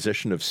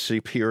position of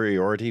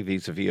superiority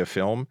vis-a-vis a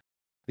film,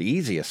 the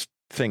easiest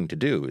thing to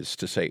do is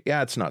to say,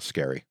 yeah, it's not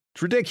scary.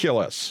 It's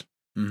ridiculous.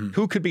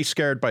 Who could be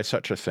scared by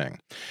such a thing?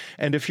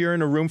 And if you're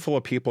in a room full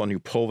of people and you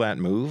pull that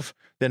move,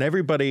 then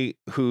everybody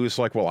who's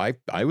like, well,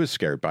 I was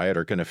scared by it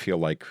are going to feel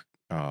like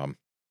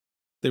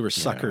they were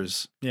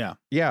suckers. Yeah.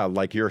 Yeah,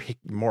 like you're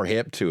more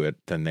hip to it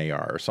than they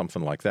are or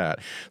something like that.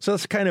 So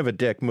that's kind of a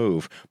dick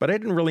move. But I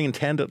didn't really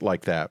intend it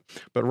like that,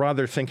 but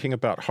rather thinking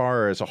about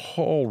horror as a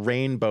whole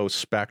rainbow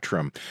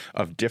spectrum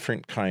of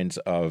different kinds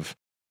of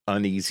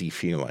uneasy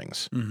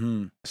feelings,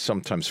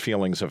 sometimes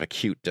feelings of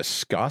acute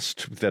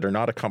disgust that are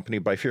not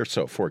accompanied by fear.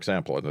 So, for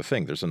example, in The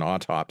Thing, there's an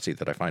autopsy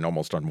that I find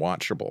almost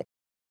unwatchable.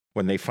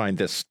 When they find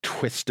this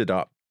twisted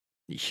up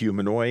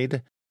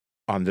humanoid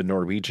on the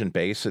Norwegian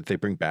base that they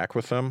bring back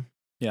with them,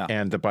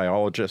 and the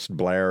biologist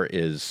Blair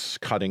is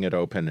cutting it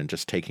open and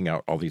just taking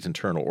out all these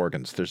internal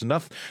organs. There's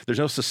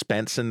no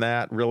suspense in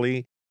that,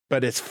 really.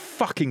 But it's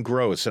fucking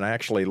gross. And I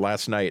actually,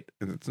 last night,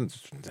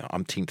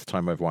 umpteenth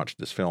time I've watched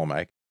this film,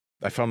 I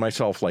found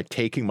myself like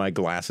taking my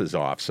glasses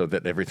off so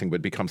that everything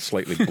would become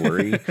slightly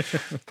blurry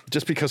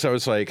just because I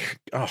was like,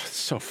 oh, it's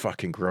so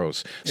fucking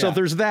gross. Yeah. So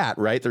there's that,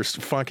 right? There's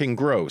fucking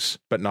gross,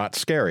 but not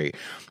scary.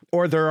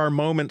 Or there are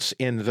moments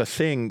in The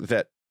Thing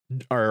that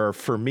are,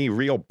 for me,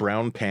 real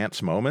brown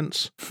pants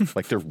moments.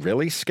 Like they're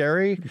really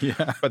scary,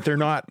 but they're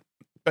not,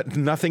 but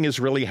nothing is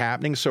really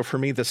happening. So for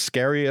me, the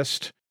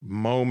scariest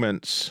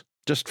moments,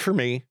 just for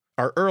me,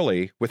 are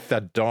early with the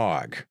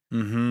dog.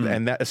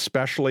 And that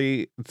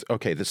especially,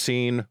 okay, the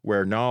scene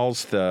where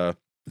Niles, the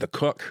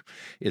cook,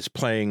 is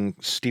playing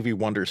Stevie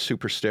Wonder's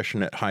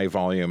Superstition at high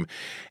volume,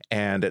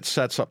 and it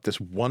sets up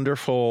this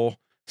wonderful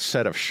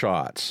set of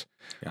shots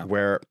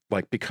where,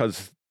 like,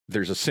 because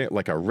there's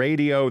a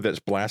radio that's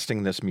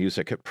blasting this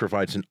music, it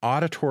provides an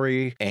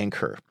auditory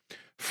anchor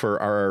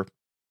for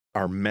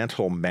our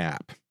mental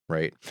map,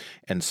 right?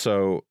 And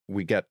so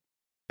we get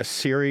a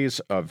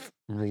series of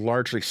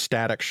largely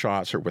static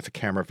shots or with the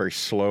camera very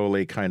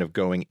slowly kind of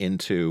going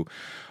into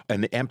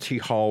an empty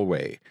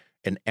hallway,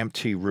 an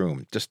empty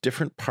room, just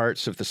different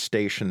parts of the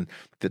station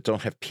that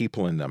don't have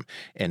people in them.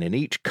 And in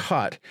each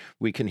cut,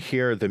 we can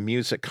hear the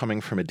music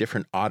coming from a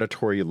different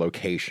auditory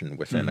location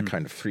within a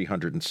kind of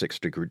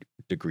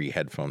 360-degree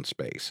headphone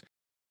space.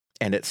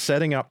 And it's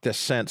setting up this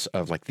sense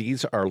of like,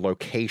 these are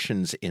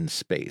locations in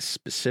space,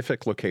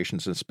 specific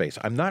locations in space.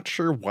 I'm not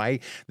sure why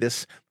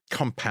this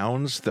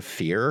compounds the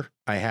fear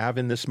I have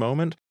in this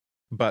moment,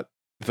 but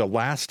the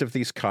last of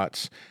these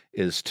cuts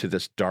is to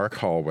this dark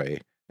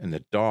hallway, and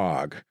the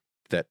dog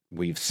that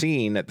we've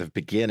seen at the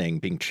beginning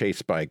being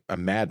chased by a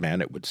madman,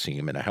 it would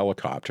seem, in a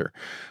helicopter.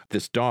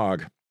 This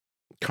dog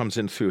comes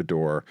in through a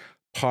door,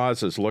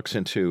 pauses, looks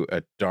into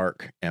a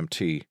dark,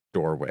 empty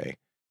doorway,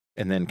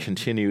 and then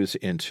continues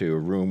into a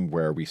room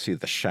where we see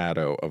the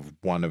shadow of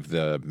one of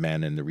the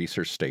men in the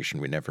research station.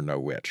 We never know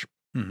which.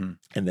 And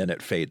then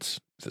it fades.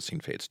 The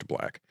scene fades to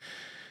black.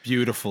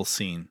 Beautiful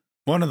scene.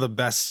 One of the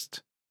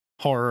best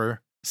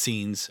horror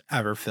scenes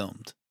ever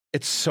filmed.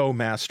 It's so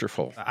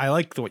masterful. I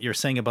like what you're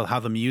saying about how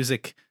the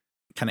music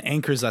kind of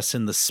anchors us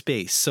in the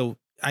space. So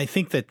I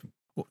think that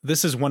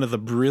this is one of the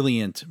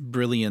brilliant,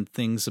 brilliant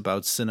things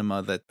about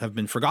cinema that have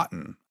been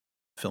forgotten.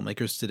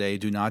 Filmmakers today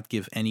do not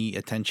give any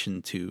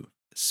attention to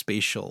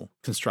spatial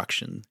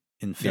construction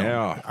in film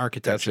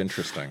architecture. That's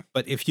interesting.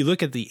 But if you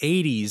look at the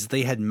 80s,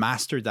 they had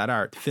mastered that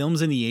art. Films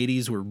in the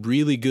 80s were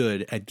really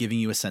good at giving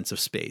you a sense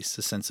of space,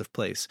 a sense of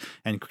place.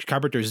 And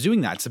Carpenter is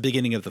doing that. It's the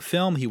beginning of the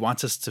film. He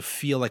wants us to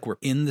feel like we're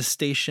in the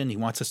station. He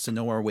wants us to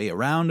know our way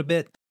around a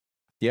bit.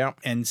 Yeah.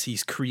 And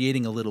he's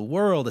creating a little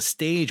world, a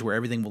stage where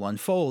everything will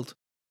unfold.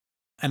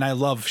 And I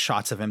love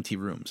shots of empty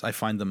rooms. I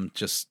find them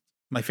just...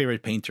 My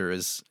favorite painter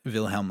is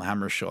Wilhelm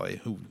Hammershøi,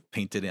 who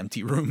painted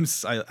empty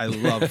rooms. I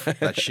love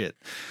that shit.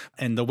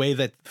 And the way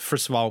that,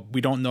 first of all, we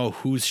don't know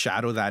whose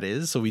shadow that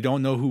is. So we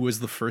don't know who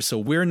was the first. So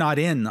we're not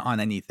in on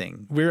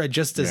anything. We're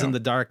just as in the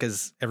dark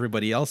as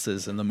everybody else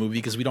is in the movie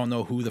because we don't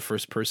know who the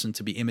first person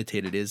to be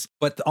imitated is.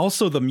 But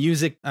also the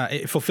music,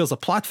 it fulfills a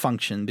plot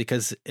function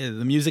because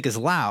the music is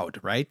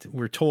loud, right?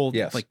 We're told,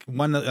 like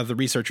one of the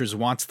researchers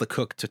wants the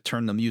cook to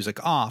turn the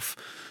music off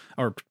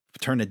or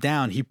turn it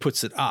down. He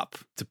puts it up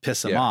to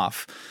piss him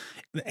off.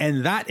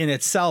 And that in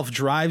itself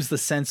drives the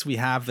sense we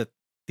have that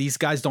these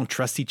guys don't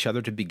trust each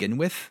other to begin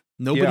with.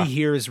 Nobody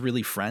here is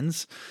really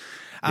friends.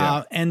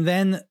 And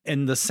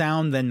the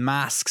sound then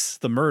masks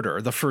the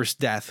murder. The first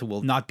death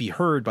will not be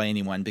heard by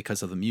anyone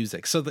because of the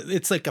music. So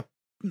it's like a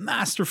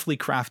masterfully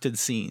crafted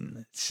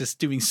scene. It's just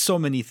doing so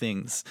many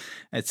things.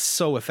 It's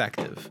so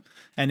effective.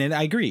 And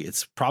I agree.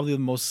 It's probably the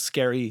most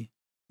scary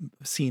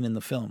scene in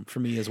the film for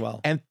me as well.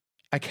 And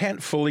I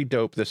can't fully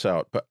dope this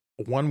out, but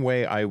one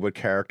way I would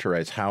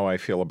characterize how I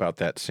feel about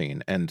that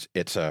scene, and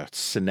it's a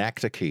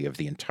synecdoche of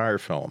the entire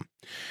film,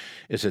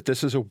 is that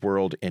this is a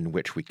world in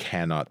which we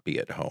cannot be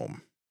at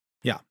home.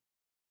 Yeah.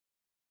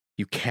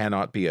 You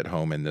cannot be at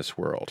home in this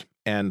world.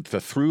 And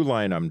the through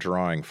line I'm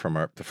drawing from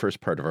the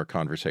first part of our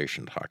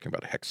conversation, talking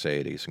about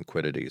Hexaides and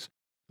Quiddities,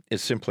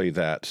 is simply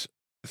that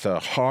the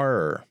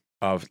horror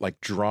of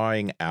like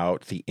drawing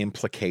out the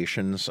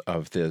implications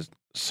of the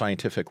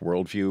scientific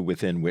worldview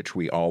within which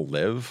we all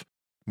live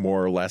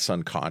more or less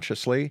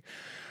unconsciously,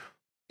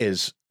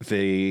 is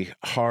the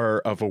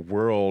horror of a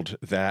world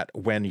that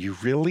when you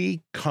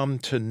really come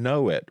to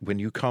know it, when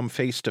you come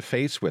face to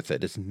face with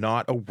it, is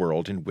not a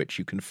world in which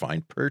you can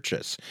find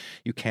purchase.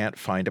 You can't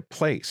find a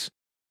place.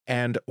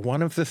 And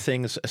one of the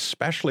things,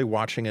 especially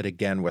watching it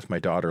again with my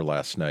daughter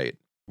last night,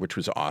 which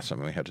was awesome,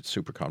 and we had a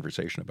super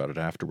conversation about it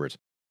afterwards,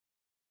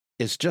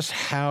 is just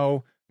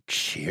how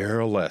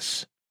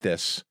cheerless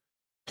this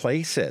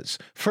place is.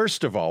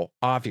 First of all,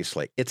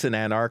 obviously, it's in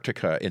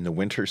Antarctica in the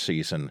winter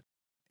season,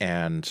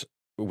 and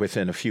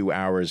within a few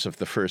hours of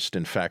the first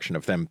infection,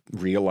 of them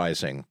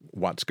realizing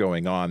what's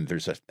going on,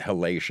 there's a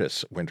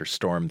hellacious winter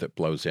storm that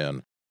blows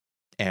in.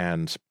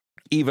 And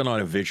even on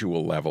a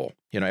visual level,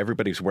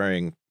 everybody's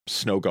wearing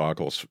snow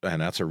goggles,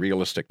 and that's a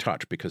realistic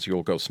touch because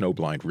you'll go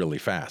snowblind really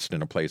fast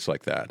in a place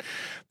like that.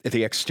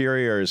 The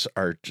exteriors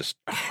are just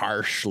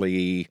harsh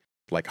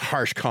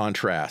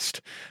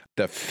contrast.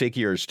 The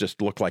figures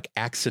just look like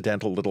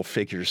accidental little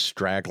figures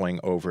straggling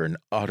over an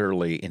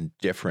utterly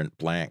indifferent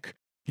blank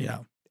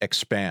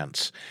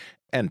expanse.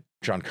 And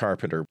John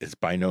Carpenter is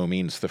by no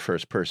means the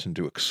first person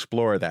to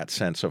explore that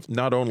sense of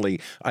not only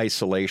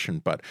isolation,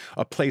 but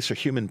a place where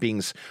human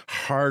beings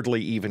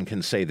hardly even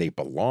can say they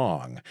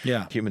belong.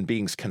 Yeah. Human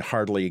beings can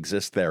hardly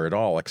exist there at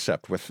all,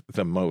 except with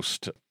the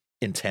most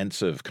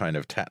intensive kind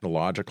of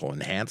technological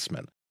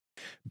enhancement.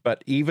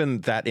 But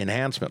even that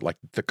enhancement, like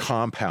the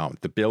compound,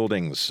 the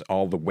buildings,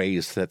 all the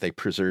ways that they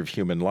preserve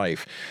human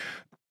life,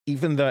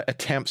 even the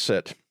attempts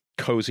at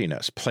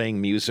coziness, playing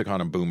music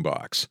on a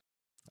boombox,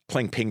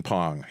 playing ping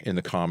pong in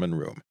the common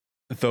room,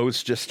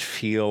 those just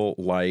feel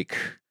like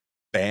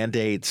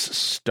Band-Aids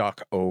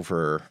stuck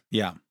over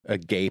a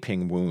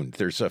gaping wound.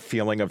 There's a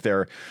feeling of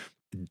their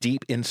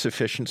deep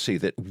insufficiency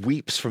that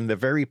weeps from the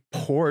very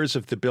pores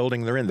of the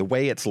building they're in, the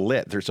way it's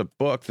lit. There's a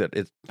book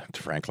that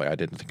frankly, I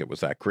didn't think it was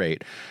that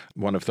great.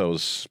 One of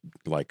those,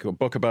 like a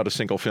book about a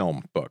single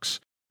film books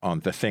on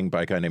The Thing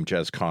by a guy named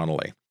Jez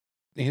Connolly.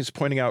 He's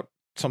pointing out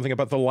something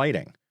about the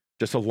lighting.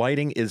 Just the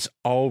lighting is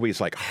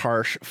always like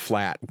harsh,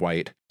 flat,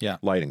 white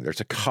lighting.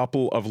 There's a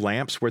couple of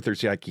lamps where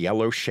there's like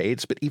yellow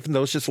shades, but even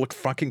those just look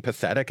fucking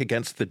pathetic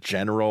against the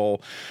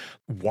general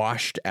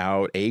washed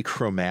out,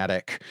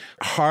 achromatic,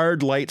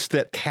 hard lights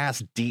that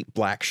cast deep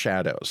black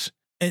shadows.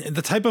 And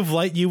the type of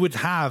light you would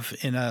have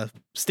in a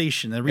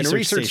station, a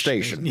research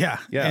station. Yeah.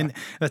 And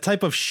the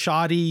type of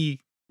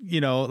shoddy,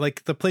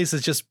 like the place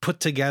is just put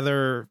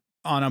together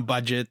on a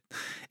budget.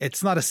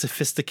 It's not a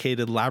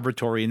sophisticated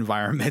laboratory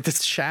environment.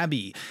 It's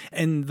shabby.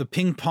 And the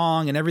ping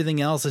pong and everything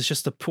else is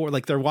just a poor,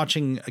 like they're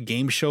watching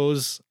game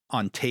shows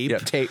on tape. Yeah,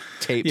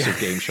 tapes of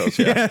game shows.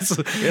 Yes.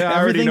 Yeah,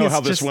 I already know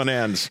how this one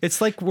ends.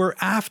 It's like we're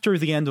after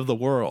the end of the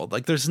world.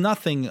 Like there's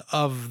nothing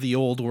of the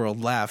old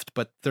world left,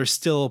 but they're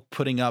still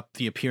putting up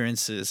the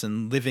appearances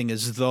and living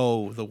as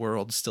though the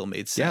world still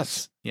made sense.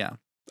 Yes. Yeah.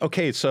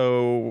 Okay,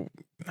 so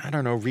I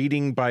don't know,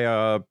 reading by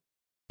a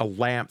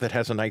lamp that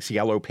has a nice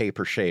yellow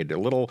paper shade, a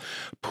little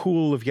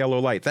pool of yellow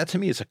light. That to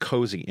me is a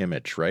cozy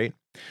image, right?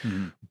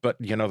 Mm-hmm. But,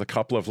 the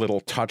couple of little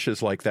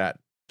touches like that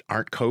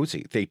aren't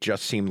cozy. They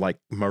just seem like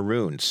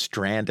marooned,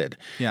 stranded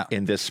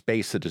in this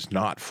space that is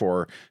not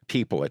for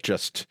people. It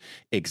just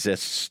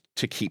exists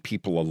to keep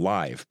people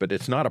alive. But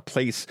it's not a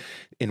place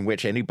in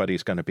which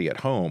anybody's going to be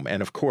at home.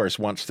 And of course,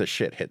 once the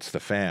shit hits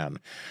the fan,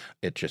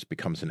 it just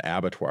becomes an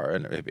abattoir,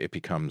 and it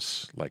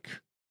becomes like,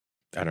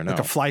 I don't know, like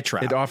a fly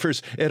trap. It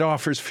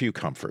offers few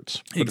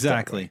comforts.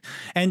 Exactly.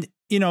 And,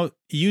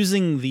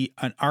 using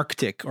an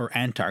Arctic or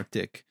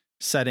Antarctic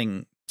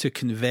setting to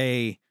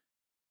convey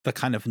the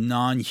kind of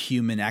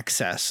non-human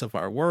excess of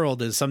our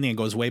world is something that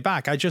goes way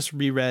back. I just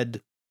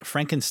reread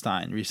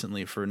Frankenstein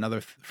recently for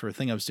a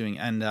thing I was doing.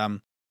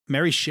 And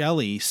Mary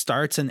Shelley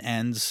starts and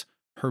ends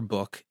her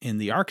book in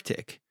the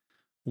Arctic,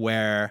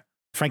 where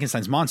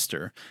Frankenstein's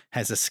monster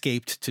has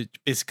escaped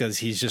because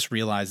he's just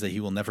realized that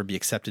he will never be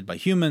accepted by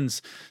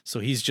humans.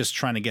 So he's just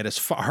trying to get as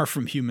far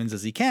from humans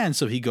as he can.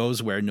 So he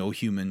goes where no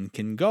human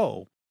can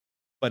go.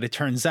 But it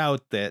turns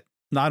out that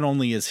not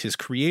only is his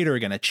creator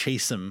going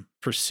to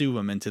pursue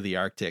him into the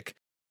Arctic,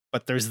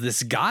 but there's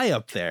this guy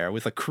up there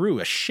with a crew,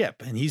 a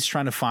ship, and he's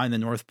trying to find the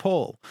North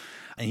Pole,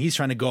 and he's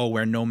trying to go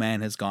where no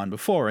man has gone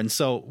before. And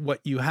so what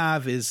you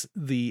have is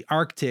the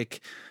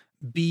Arctic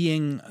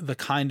being the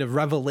kind of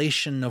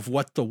revelation of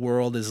what the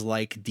world is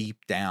like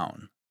deep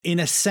down. In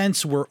a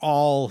sense, we're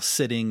all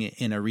sitting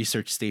in a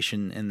research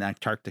station in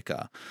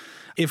Antarctica.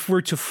 If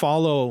we're to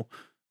follow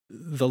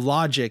the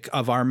logic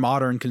of our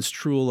modern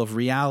construal of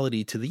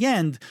reality to the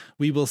end,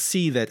 we will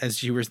see that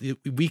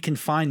we can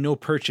find no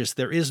purchase.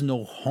 There is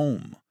no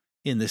home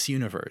in this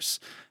universe.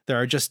 There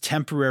are just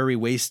temporary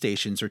way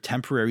stations or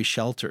temporary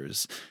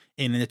shelters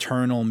in an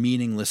eternal,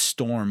 meaningless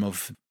storm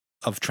of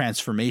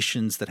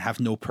transformations that have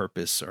no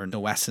purpose or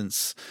no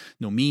essence,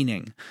 no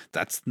meaning.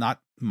 That's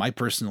not my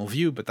personal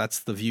view, but that's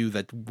the view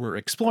that we're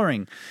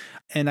exploring.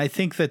 And I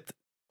think that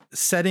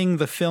setting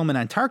the film in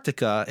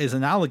Antarctica is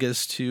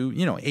analogous to,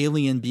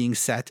 Alien being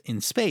set in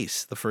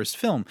space, the first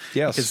film.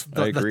 Yes, because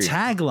I agree. The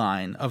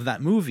tagline of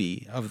that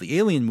movie, of the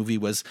Alien movie,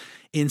 was,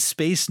 "In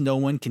space, no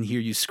one can hear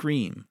you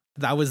scream.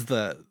 That was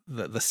the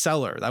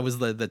seller. That was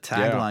the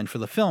tagline for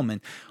the film.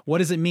 And what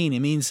does it mean? It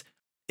means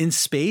in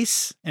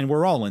space, and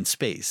we're all in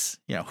space.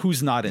 You know,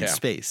 who's not in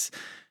space?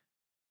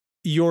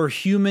 Your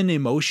human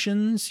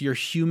emotions, your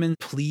human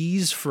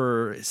pleas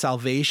for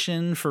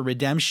salvation, for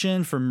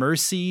redemption, for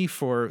mercy,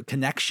 for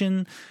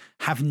connection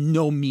have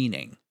no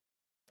meaning.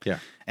 Yeah.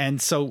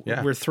 And so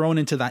we're thrown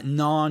into that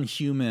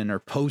non-human or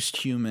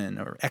post-human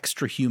or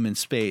extra-human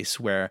space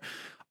where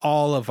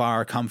all of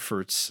our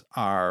comforts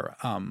are,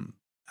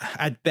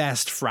 at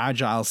best,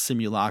 fragile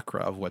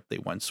simulacra of what they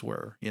once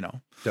were, you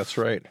know? That's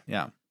right.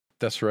 Yeah.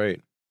 That's right.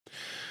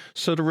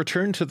 So to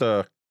return to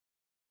the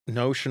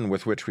notion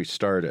with which we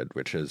started,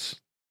 which is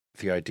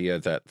the idea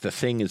that the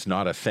thing is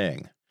not a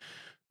thing,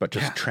 but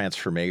just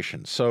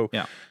transformation. So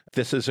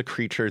this is a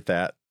creature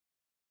that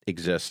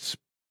exists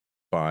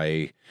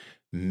by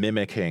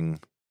mimicking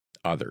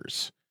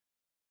others.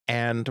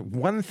 And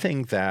one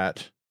thing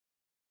that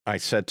I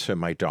said to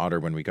my daughter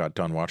when we got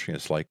done watching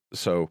is like,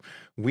 so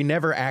we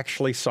never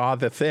actually saw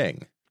the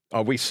thing.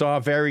 We saw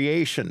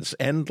variations,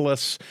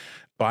 endless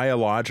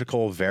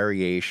biological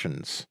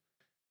variations.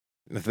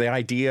 The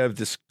idea of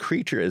this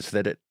creature is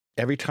that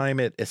every time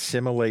it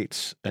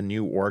assimilates a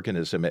new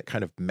organism, it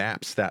kind of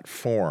maps that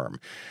form.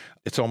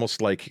 It's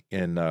almost like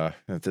in,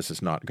 this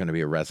is not going to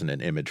be a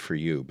resonant image for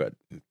you, but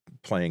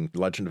playing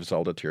Legend of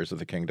Zelda Tears of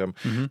the Kingdom,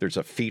 there's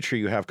a feature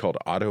you have called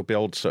auto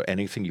build. So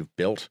anything you've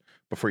built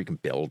before you can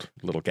build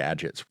little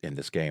gadgets in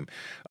this game,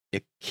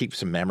 it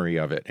keeps a memory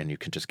of it and you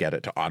can just get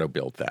it to auto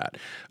build that.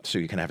 So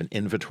you can have an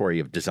inventory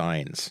of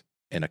designs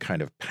in a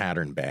kind of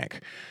pattern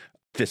bank.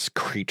 This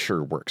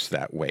creature works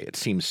that way. It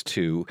seems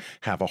to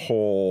have a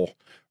whole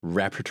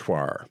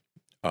repertoire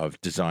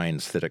of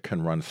designs that it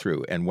can run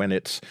through. And when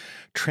it's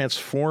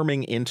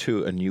transforming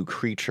into a new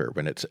creature,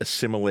 when it's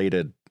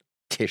assimilated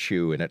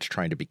tissue and it's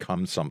trying to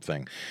become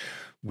something,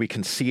 we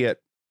can see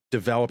it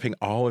developing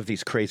all of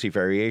these crazy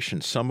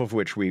variations, some of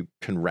which we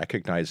can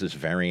recognize as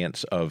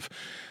variants of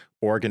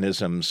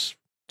organisms,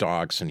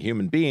 dogs, and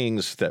human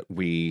beings that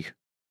we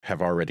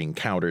have already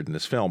encountered in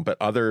this film. But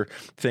other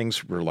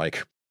things were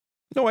like,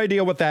 no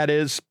idea what that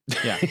is.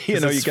 Yeah.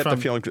 You get the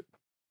feeling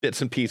bits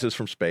and pieces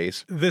from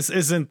space. This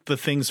isn't the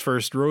thing's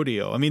first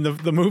rodeo. I mean,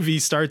 the movie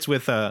starts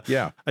with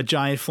a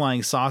giant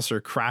flying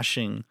saucer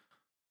crashing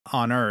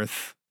on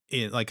Earth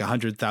in like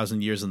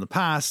 100,000 years in the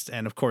past.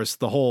 And of course,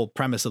 the whole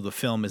premise of the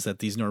film is that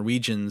these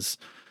Norwegians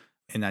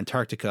in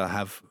Antarctica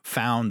have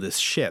found this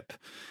ship.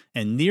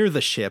 And near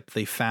the ship,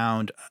 they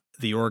found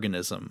the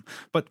organism.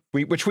 But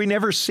which we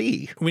never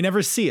see. We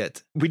never see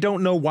it. We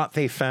don't know what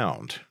they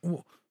found.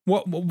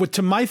 What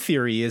to my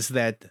theory is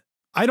that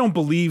I don't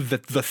believe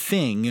that the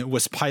thing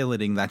was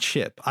piloting that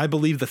ship. I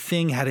believe the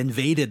thing had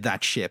invaded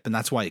that ship, and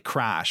that's why it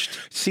crashed.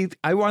 See,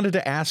 I wanted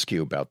to ask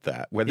you about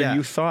that, whether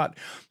you thought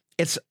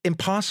it's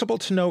impossible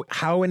to know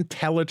how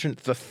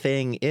intelligent the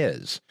thing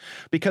is,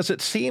 because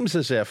it seems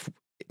as if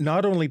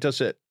not only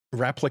does it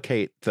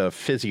replicate the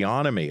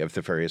physiognomy of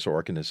the various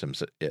organisms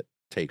that it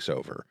takes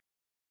over,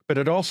 but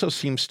it also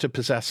seems to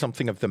possess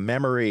something of the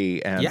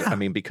memory. And I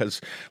mean,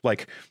 because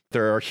like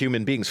there are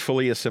human beings,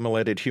 fully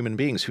assimilated human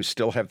beings who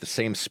still have the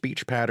same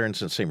speech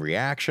patterns and same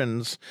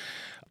reactions.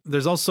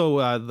 There's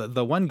also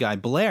the one guy,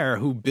 Blair,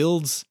 who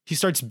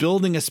starts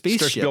building a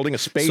spaceship. So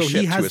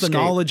he has the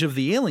knowledge of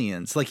the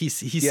aliens. Like he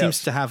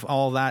seems to have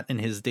all that in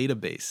his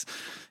database.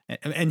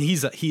 And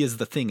he is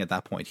the thing at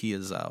that point. He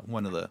is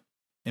one of the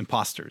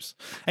imposters.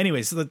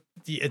 Anyways,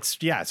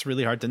 it's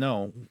really hard to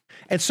know.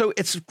 And so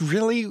it's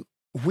really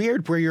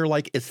weird where you're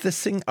like, is this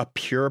thing a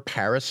pure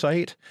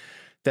parasite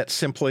that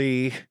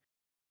simply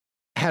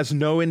has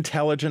no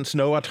intelligence,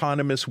 no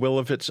autonomous will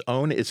of its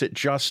own? Is it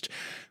just,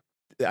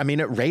 I mean,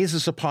 it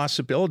raises a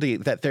possibility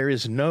that there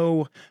is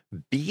no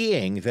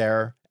being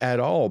there at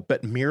all,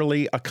 but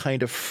merely a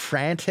kind of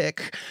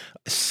frantic,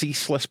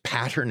 ceaseless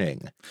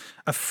patterning.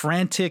 A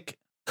frantic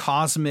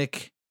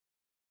cosmic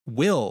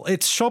will.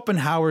 It's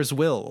Schopenhauer's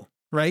will,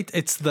 right?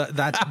 It's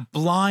that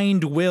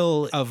blind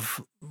will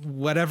of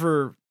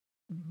whatever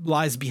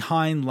lies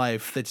behind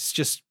life that's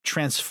just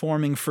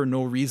transforming for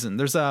no reason.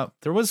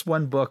 There was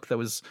one book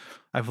that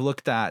I've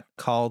looked at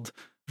called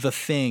The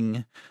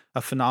Thing,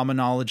 A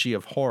Phenomenology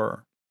of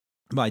Horror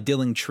by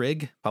Dylan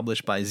Trigg,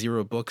 published by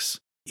Zero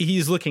Books.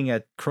 He's looking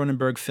at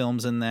Cronenberg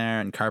films in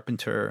there and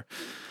Carpenter,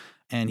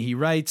 and he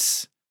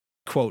writes,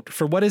 quote,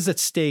 "For what is at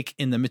stake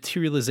in the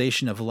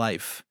materialization of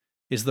life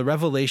is the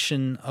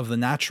revelation of the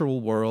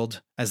natural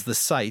world as the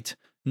site,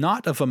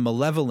 not of a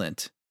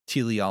malevolent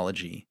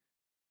teleology,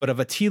 but of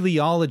a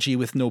teleology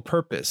with no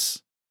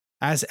purpose,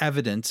 as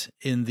evident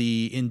in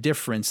the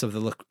indifference of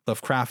the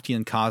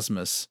Lovecraftian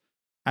cosmos,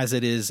 as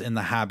it is in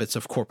the habits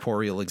of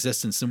corporeal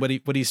existence." And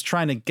what he's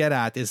trying to get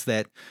at is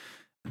that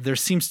there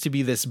seems to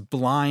be this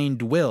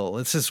blind will.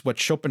 This is what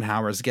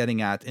Schopenhauer is getting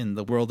at in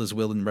The World as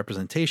Will and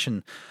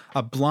Representation,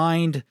 a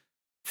blind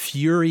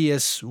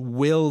furious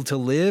will to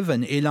live,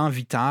 an élan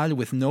vital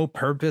with no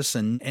purpose,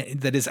 and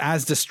that is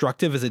as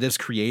destructive as it is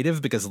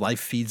creative because life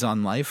feeds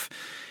on life.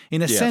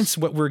 In a sense,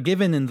 what we're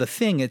given in The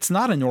Thing, it's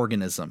not an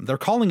organism. They're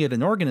calling it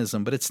an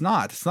organism, but it's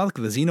not. It's not like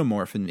the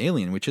xenomorph in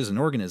Alien, which is an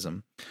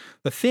organism.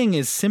 The Thing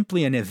is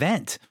simply an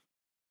event.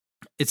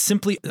 It's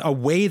simply a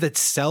way that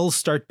cells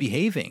start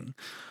behaving.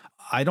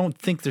 I don't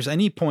think there's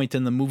any point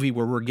in the movie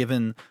where we're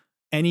given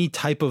any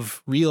type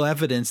of real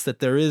evidence that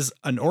there is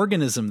an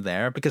organism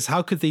there, because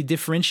how could they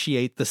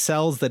differentiate the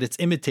cells that it's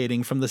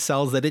imitating from the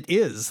cells that it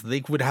is?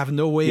 They would have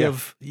no way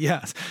of,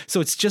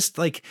 So it's just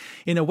like,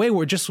 in a way,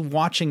 we're just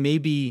watching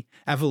maybe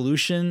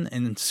evolution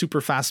in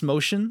super fast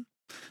motion.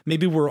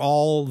 Maybe we're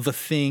all The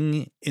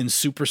Thing in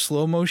super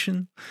slow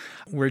motion.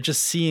 We're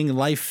just seeing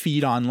life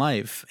feed on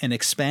life and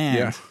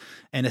expand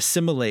and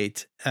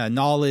assimilate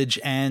knowledge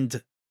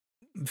and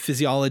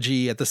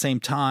physiology at the same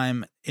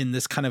time in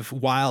this kind of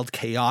wild,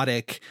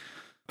 chaotic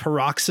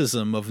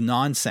paroxysm of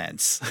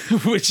nonsense,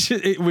 which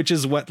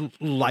is what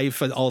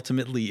life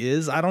ultimately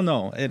is. I don't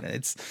know.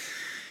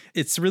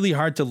 It's really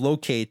hard to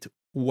locate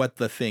what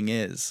The Thing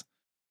is.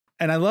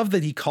 And I love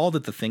that he called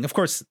it The Thing. Of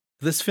course,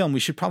 this film,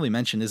 we should probably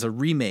mention, is a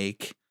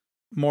remake,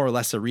 more or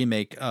less a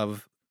remake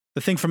of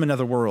The Thing from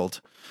Another World,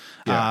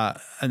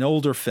 an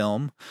older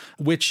film,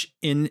 which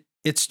in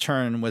its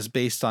turn was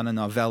based on a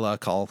novella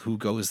called Who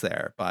Goes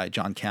There by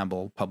John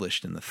Campbell,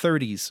 published in the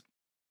 30s.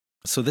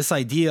 So this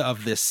idea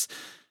of this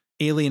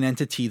alien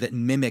entity that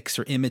mimics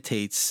or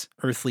imitates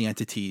earthly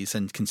entities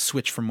and can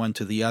switch from one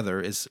to the other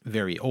is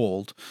very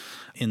old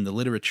in the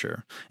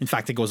literature. In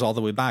fact, it goes all the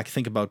way back.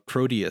 Think about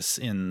Proteus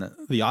in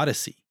the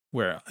Odyssey,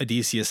 where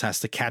Odysseus has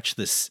to catch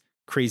this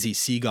crazy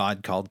sea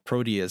god called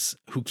Proteus,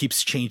 who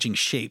keeps changing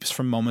shapes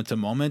from moment to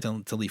moment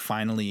until he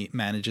finally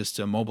manages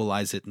to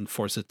immobilize it and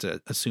force it to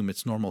assume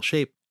its normal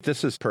shape.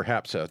 This is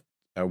perhaps a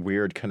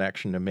weird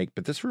connection to make,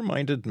 but this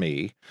reminded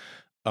me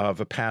of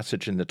a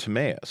passage in the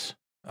Timaeus.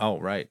 Oh,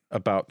 right.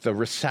 About the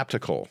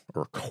receptacle,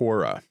 or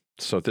chora.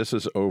 So this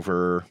is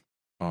over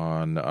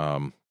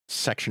on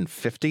section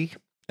 50.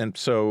 And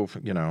so,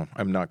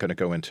 I'm not going to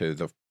go into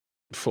the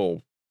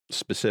full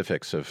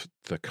specifics of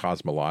the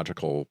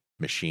cosmological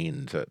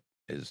machine that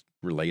is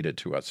related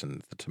to us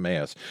in the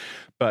Timaeus.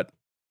 But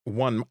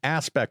one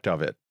aspect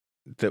of it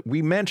that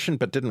we mentioned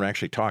but didn't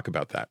actually talk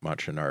about that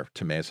much in our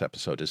Timaeus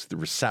episode is the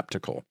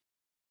receptacle.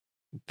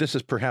 This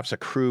is perhaps a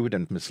crude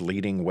and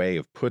misleading way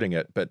of putting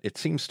it, but it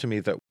seems to me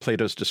that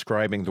Plato's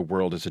describing the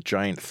world as a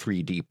giant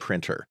 3D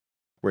printer,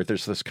 where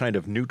there's this kind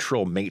of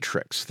neutral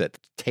matrix that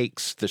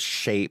takes the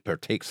shape or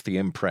takes the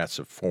impress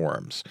of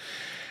forms.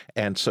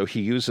 And so he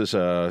uses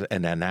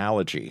an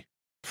analogy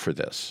for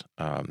this.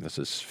 This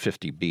is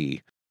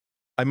 50b.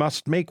 I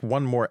must make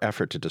one more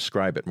effort to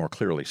describe it more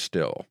clearly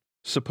still.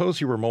 Suppose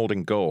you were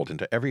molding gold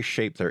into every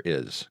shape there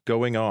is,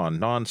 going on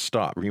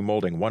non-stop,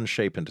 remolding one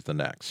shape into the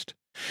next.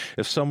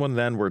 If someone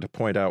then were to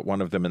point out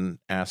one of them and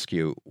ask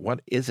you,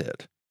 what is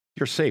it?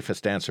 Your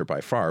safest answer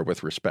by far,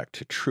 with respect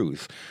to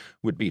truth,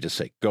 would be to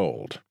say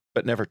gold,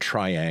 but never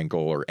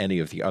triangle or any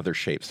of the other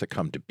shapes that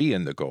come to be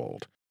in the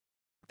gold,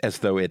 as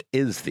though it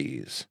is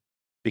these,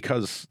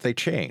 because they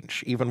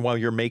change, even while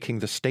you're making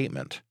the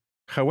statement.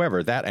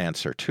 However, that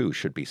answer, too,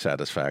 should be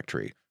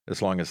satisfactory,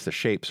 as long as the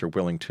shapes are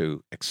willing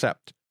to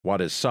accept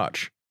what is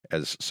such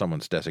as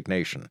someone's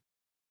designation.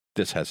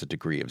 This has a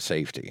degree of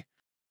safety.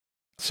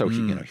 So,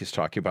 he's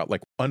talking about,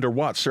 like, under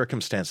what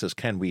circumstances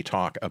can we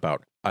talk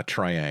about a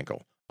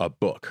triangle, a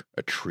book,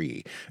 a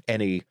tree,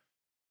 any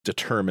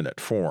determinate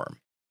form?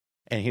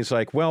 And he's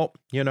like, well,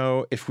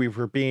 if we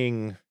were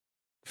being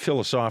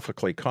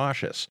philosophically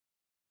cautious,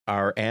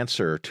 our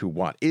answer to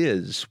what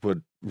is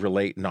would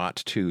relate not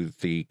to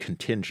the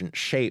contingent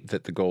shape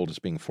that the gold is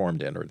being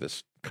formed in, or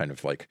this kind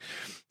of like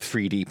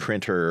 3D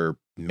printer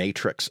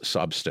matrix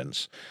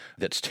substance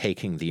that's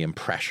taking the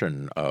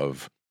impression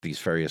of these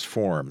various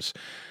forms.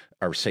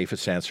 Our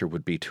safest answer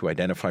would be to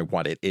identify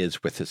what it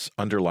is with its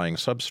underlying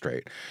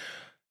substrate.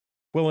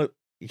 Well,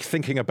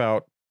 thinking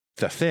about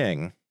The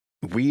Thing,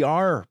 we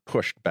are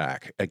pushed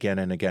back again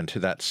and again to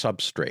that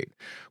substrate,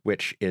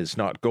 which is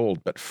not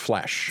gold, but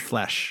flesh.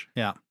 Flesh,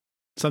 yeah.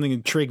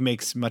 Something Trigg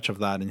makes much of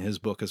that in his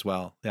book as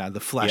well. Yeah, the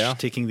flesh,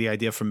 taking the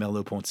idea from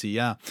Merleau-Ponty.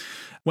 Yeah.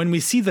 When we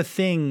see The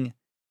Thing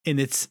in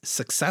its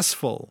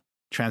successful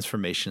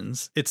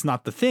transformations, it's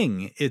not The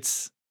Thing.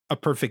 It's a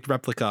perfect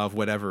replica of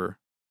whatever.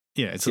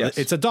 It's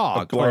a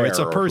dog, or it's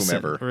a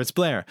person, or it's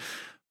Blair.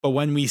 But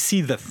when we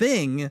see The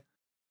Thing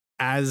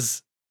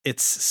as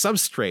its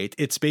substrate,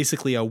 it's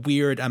basically a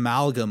weird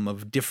amalgam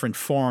of different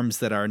forms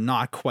that are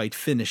not quite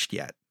finished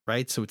yet.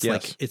 Right. So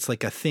it's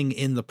like a thing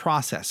in the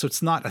process. So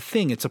it's not a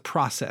thing. It's a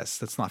process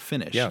that's not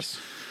finished.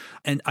 Yes.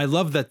 And I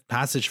love that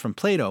passage from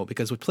Plato,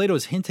 because what Plato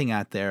is hinting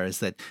at there is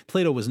that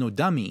Plato was no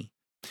dummy.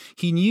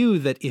 He knew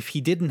that if he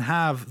didn't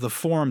have the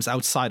forms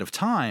outside of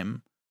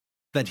time,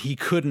 that he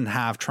couldn't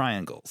have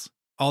triangles.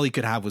 All he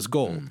could have was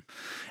gold.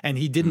 And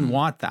he didn't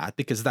want that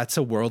because that's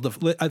a world of,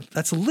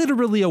 that's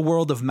literally a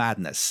world of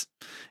madness.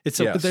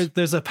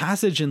 There's a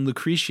passage in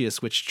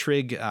Lucretius, which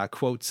Trigg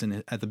quotes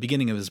at the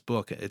beginning of his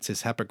book. It's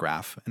his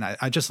epigraph. And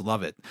I just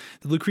love it.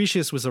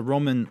 Lucretius was a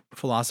Roman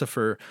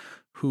philosopher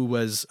who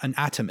was an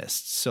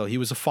atomist. So he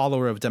was a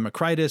follower of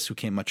Democritus, who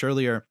came much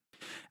earlier.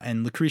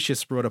 And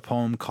Lucretius wrote a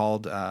poem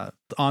called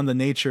On the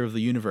Nature of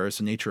the Universe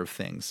and Nature of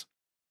Things.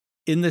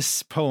 In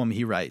this poem,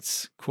 he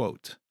writes,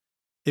 quote,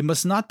 "It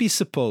must not be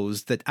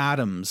supposed that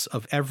atoms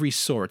of every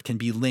sort can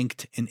be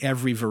linked in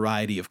every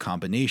variety of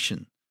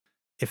combination.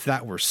 If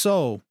that were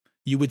so,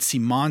 you would see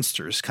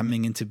monsters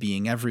coming into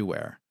being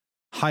everywhere.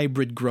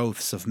 Hybrid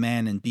growths of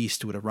man and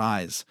beast would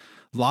arise.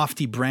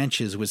 Lofty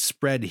branches would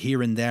spread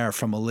here and there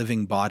from a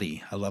living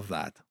body." I love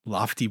that.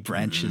 Lofty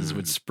branches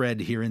would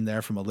spread here and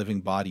there from a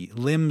living body.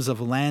 "Limbs of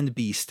land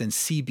beast and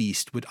sea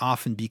beast would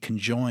often be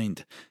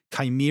conjoined.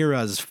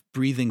 Chimeras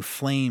breathing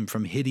flame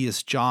from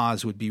hideous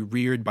jaws would be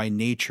reared by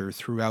nature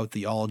throughout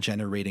the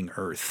all-generating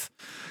earth."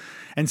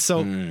 And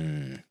so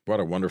what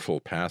a wonderful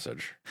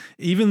passage.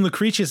 Even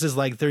Lucretius is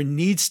like, there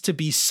needs to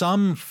be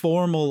some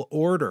formal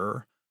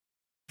order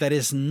that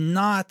is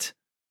not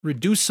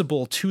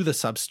reducible to the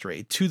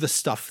substrate, to the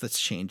stuff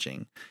that's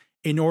changing,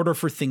 in order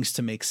for things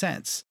to make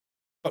sense.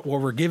 But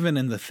what we're given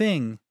in the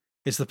thing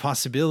is the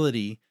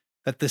possibility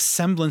that this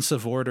semblance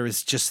of order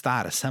is just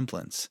that, a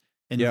semblance.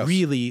 And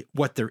really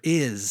what there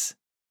is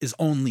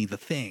only the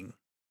thing,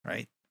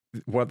 right?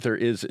 What there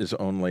is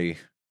only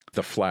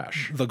the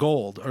flesh. The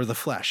gold or the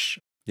flesh.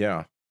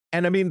 Yeah.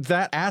 And I mean,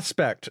 that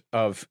aspect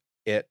of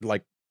it,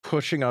 like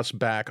pushing us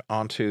back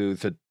onto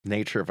the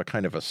nature of a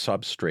kind of a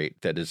substrate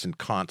that is in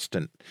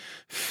constant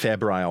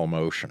febrile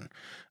motion.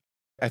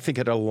 I think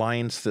it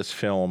aligns this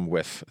film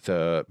with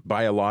the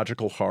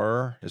biological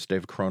horror, as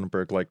David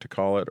Cronenberg liked to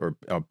call it, or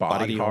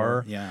body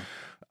horror. Yeah.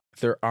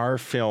 There are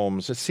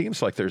films, it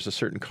seems like there's a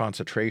certain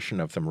concentration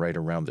of them right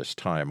around this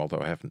time, although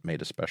I haven't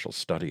made a special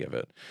study of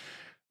it,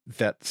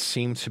 that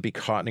seem to be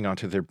cottoning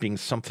onto there being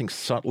something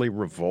subtly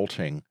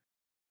revolting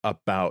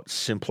about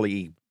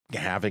simply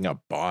having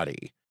a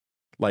body.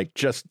 Like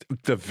just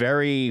the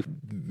very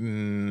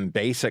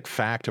basic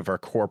fact of our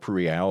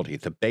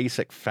corporeality, the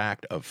basic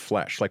fact of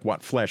flesh, like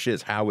what flesh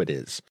is, how it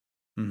is,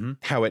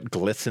 how it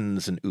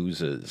glistens and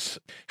oozes,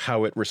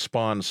 how it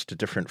responds to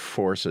different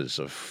forces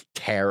of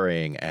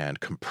tearing and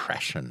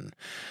compression,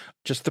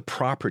 just the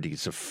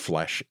properties of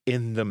flesh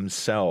in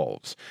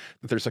themselves.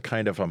 There's a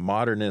kind of a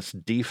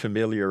modernist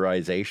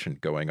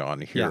defamiliarization going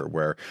on here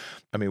where,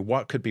 I mean,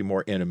 what could be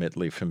more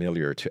intimately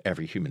familiar to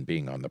every human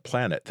being on the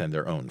planet than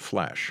their own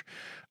flesh?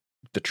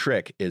 The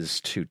trick is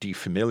to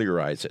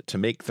defamiliarize it, to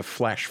make the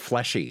flesh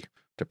fleshy,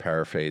 to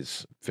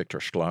paraphrase Victor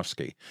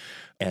Shklovsky.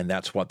 And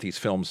that's what these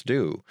films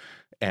do.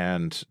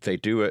 And they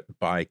do it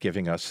by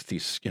giving us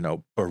these,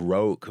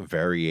 Baroque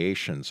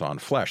variations on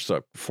flesh.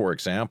 So, for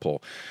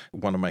example,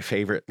 one of my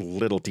favorite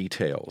little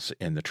details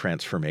in the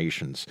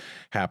transformations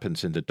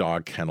happens in the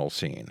dog kennel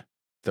scene,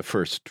 the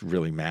first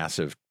really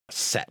massive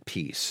set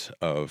piece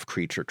of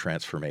creature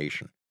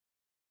transformation,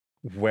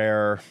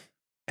 where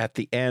at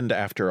the end,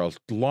 after a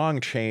long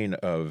chain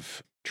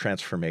of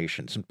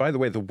transformations, and by the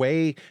way, the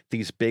way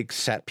these big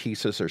set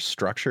pieces are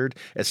structured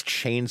as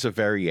chains of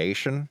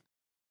variation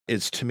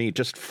is, to me,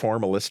 just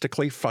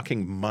formalistically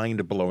fucking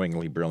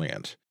mind-blowingly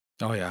brilliant.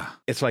 Oh, yeah.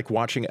 It's like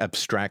watching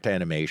abstract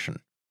animation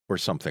or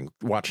something,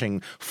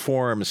 watching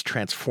forms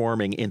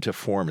transforming into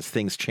forms,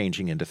 things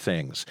changing into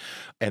things.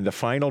 And the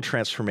final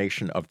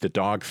transformation of the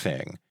dog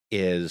thing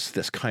is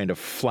this kind of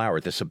flower,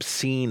 this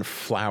obscene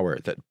flower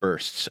that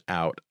bursts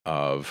out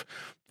of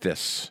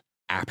this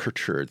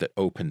aperture that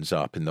opens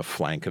up in the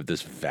flank of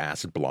this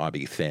vast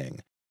blobby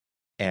thing.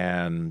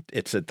 And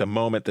it's at the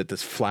moment that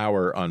this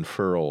flower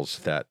unfurls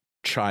that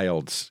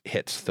Childs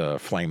hits the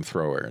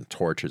flamethrower and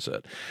torches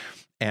it.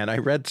 And I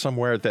read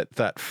somewhere that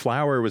that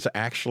flower was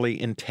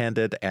actually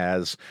intended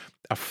as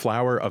a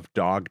flower of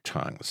dog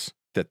tongues,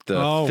 that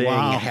the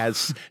thing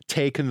has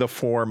taken the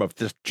form of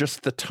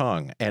just the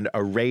tongue and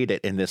arrayed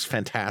it in this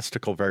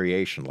fantastical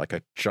variation like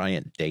a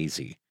giant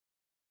daisy.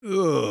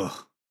 Ugh.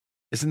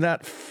 Isn't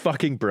that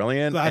fucking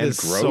brilliant? That and is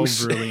gross?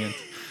 So brilliant.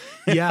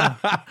 Yeah.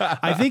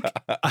 I think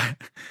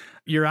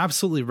you're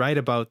absolutely right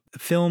about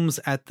films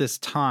at this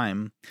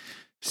time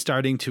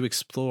starting to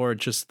explore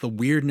just the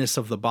weirdness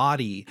of the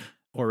body,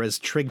 or as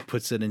Trigg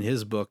puts it in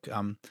his book,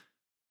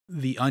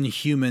 the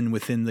unhuman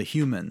within the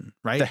human,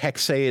 right? The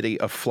hexaity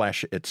of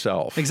flesh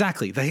itself.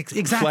 Exactly.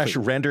 Exactly. Flesh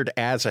rendered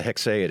as a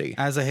hexaity.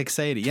 As a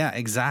hexaity. Yeah,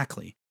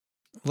 exactly.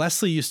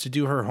 Leslie used to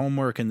do her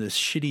homework in this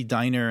shitty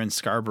diner in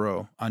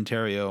Scarborough,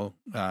 Ontario,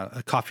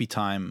 a Coffee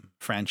Time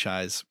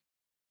franchise.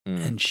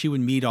 And she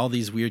would meet all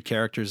these weird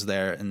characters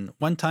there. And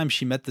one time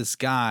she met this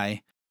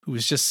guy who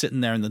was just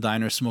sitting there in the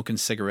diner smoking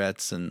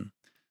cigarettes and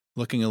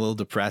looking a little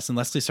depressed. And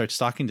Leslie starts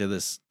talking to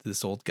this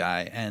old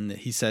guy, and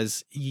he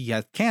says he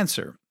had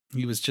cancer.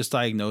 He was just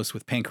diagnosed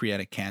with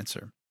pancreatic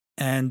cancer.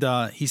 And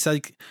he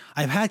said,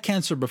 I've had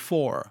cancer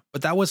before,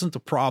 but that wasn't the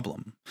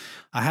problem.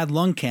 I had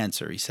lung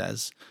cancer, he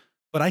says,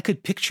 but I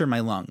could picture my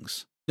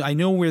lungs. I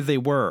know where they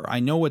were. I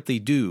know what they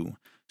do,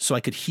 so I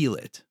could heal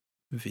it.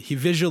 He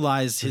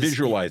visualizes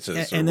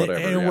and whatever.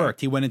 And it worked.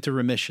 He went into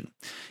remission.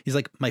 He's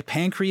like, my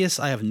pancreas,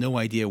 I have no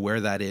idea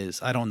where that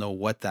is. I don't know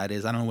what that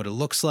is. I don't know what it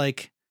looks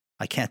like.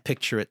 I can't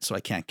picture it, so I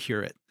can't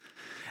cure it.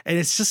 And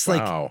it's just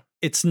like,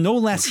 it's no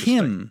less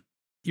him.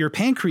 Your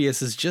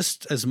pancreas is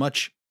just as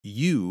much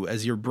you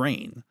as your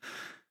brain.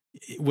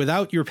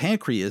 Without your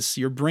pancreas,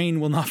 your brain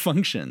will not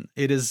function.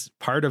 It is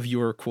part of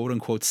your quote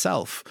unquote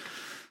self.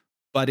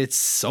 But it's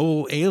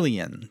so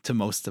alien to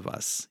most of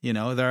us. You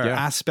know, there are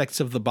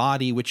aspects of the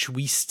body which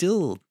we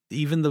still,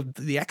 even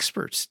the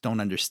experts don't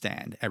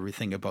understand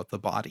everything about the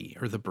body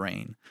or the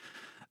brain.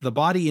 The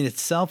body in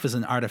itself is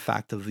an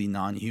artifact of the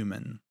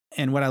non-human.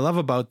 And what I love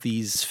about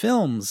these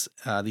films,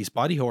 these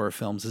body horror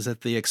films, is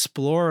that they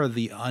explore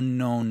the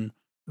unknown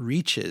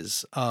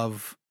reaches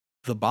of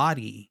the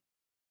body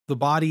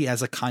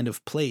as a kind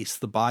of place,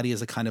 the body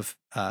as a kind of,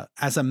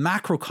 as a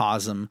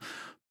macrocosm,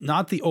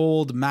 not the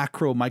old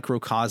macro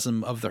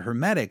microcosm of the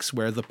Hermetics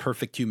where the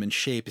perfect human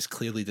shape is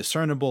clearly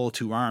discernible,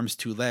 2 arms,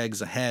 2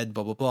 legs, a head,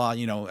 blah, blah, blah,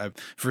 you know, a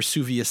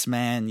Vesuvius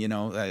man, you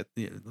know,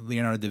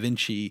 Leonardo da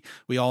Vinci,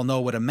 we all know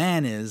what a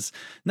man is.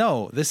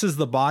 No, this is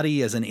the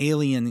body as an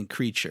alien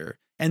creature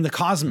and the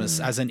cosmos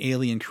as an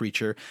alien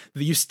creature.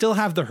 You still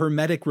have the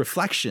Hermetic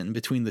reflection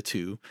between the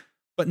two,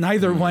 but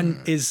neither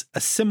one is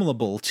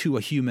assimilable to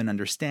a human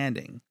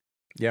understanding.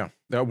 Yeah.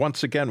 Now,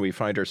 once again, we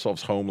find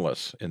ourselves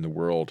homeless in the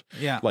world.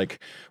 Yeah.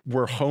 Like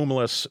we're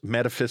homeless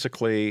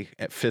metaphysically,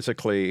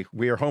 physically.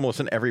 We are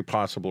homeless in every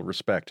possible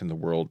respect in the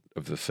world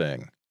of the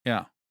thing.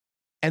 Yeah.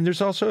 And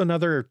there's also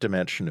another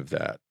dimension of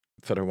that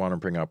I want to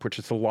bring up, which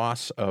is the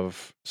loss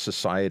of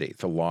society,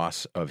 the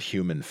loss of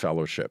human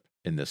fellowship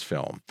in this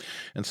film.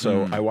 And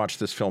so I watched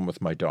this film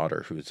with my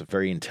daughter, who is a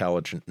very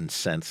intelligent and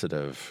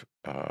sensitive,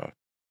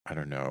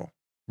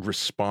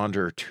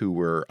 responder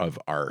tour of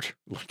art.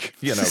 Like,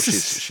 you know,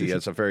 she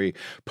has a very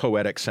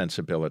poetic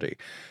sensibility.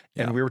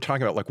 And we were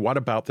talking about, like, what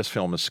about this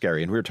film is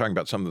scary? And we were talking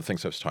about some of the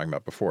things I was talking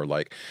about before.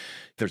 Like,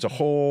 there's a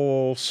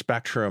whole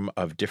spectrum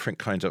of different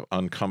kinds of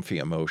uncomfy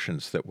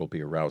emotions that will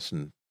be aroused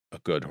in a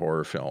good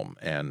horror film.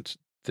 And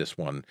this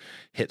one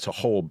hits a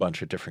whole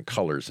bunch of different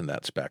colors in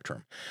that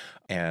spectrum.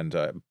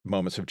 And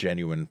moments of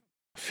genuine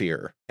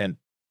fear. And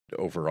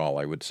overall,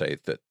 I would say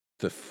that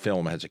the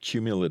film has a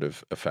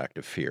cumulative effect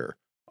of fear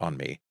on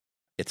me.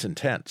 It's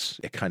intense.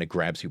 It kind of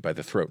grabs you by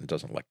the throat and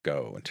doesn't let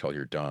go until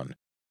you're done.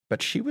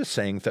 But she was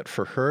saying that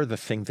for her, the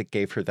thing that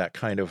gave her that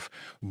kind of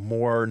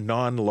more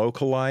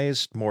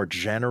non-localized, more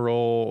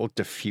general,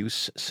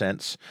 diffuse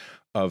sense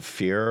of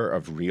fear,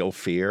 of real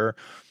fear,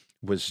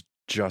 was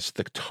just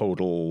the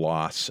total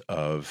loss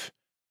of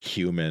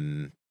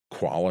human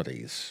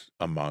qualities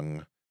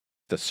among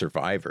the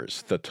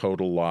survivors, the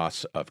total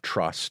loss of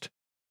trust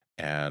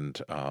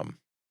and,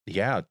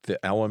 the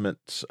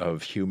elements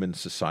of human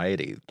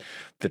society,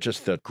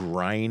 the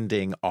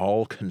grinding,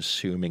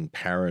 all-consuming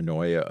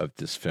paranoia of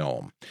this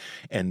film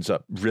ends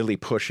up really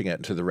pushing it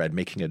into the red,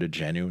 making it a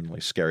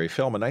genuinely scary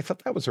film. And I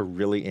thought that was a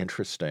really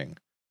interesting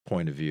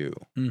point of view.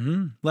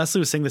 Mm-hmm. Leslie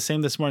was saying the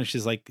same this morning.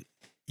 She's like,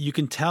 you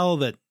can tell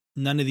that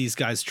none of these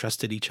guys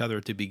trusted each other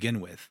to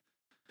begin with.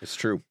 It's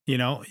true. You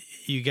know,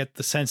 you get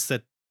the sense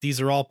that these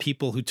are all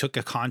people who took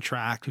a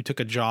contract, who took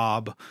a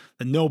job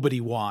that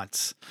nobody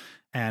wants,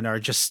 and are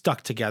just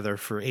stuck together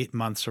for 8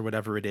 months or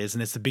whatever it is.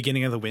 And it's the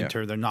beginning of the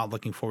winter. Yeah. They're not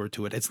looking forward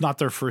to it. It's not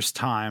their first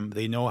time.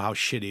 They know how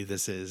shitty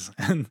this is.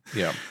 And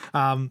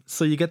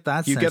so you get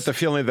that sense. You get the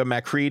feeling that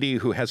Macready,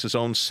 who has his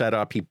own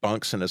setup, he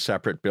bunks in a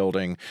separate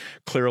building.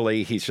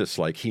 Clearly, he's just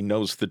like, he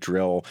knows the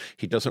drill.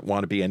 He doesn't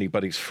want to be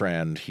anybody's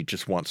friend. He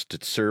just wants to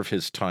serve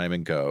his time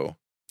and go.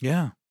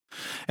 Yeah.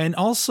 And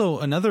also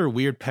another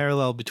weird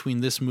parallel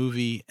between this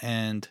movie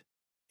and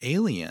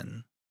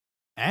Alien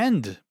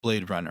and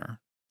Blade Runner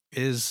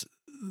is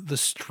the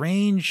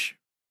strange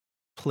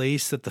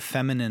place that the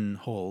feminine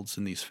holds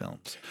in these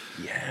films.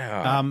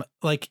 Yeah.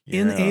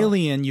 In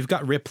Alien, you've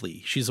got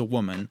Ripley. She's a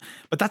woman,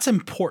 but that's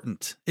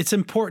important. It's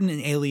important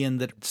in Alien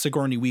that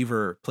Sigourney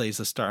Weaver plays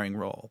a starring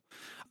role.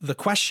 The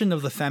question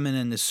of the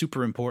feminine is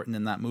super important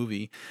in that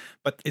movie,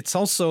 but it's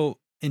also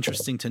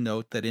interesting to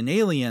note that in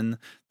Alien,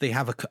 they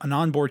have an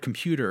onboard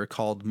computer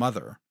called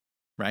Mother,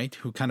 right?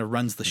 Who kind of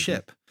runs the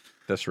ship.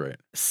 That's right.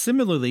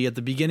 Similarly, at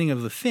the beginning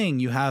of The Thing,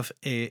 you have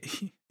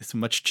it's a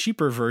much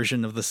cheaper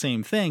version of the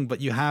same thing,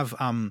 but you have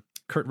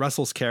Kurt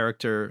Russell's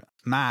character,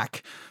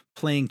 Mac,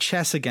 playing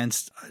chess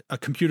against a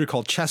computer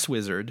called Chess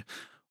Wizard.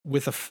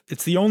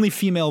 It's the only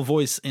female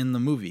voice in the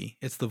movie.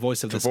 It's the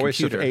voice of this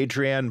computer. The voice of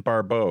Adrienne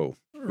Barbeau,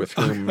 with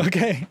whom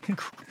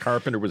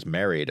Carpenter was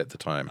married at the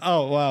time.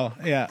 Oh, wow.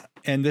 Yeah.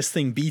 And this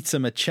thing beats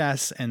him at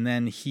chess, and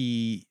then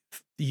he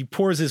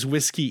pours his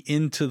whiskey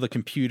into the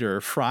computer,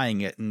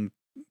 frying it, and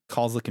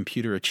calls the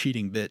computer a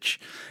cheating bitch.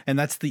 And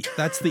that's the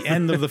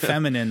end of the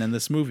feminine in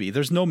this movie.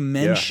 There's no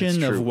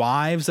mention of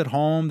wives at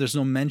home. There's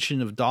no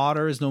mention of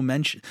daughters, no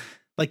mention.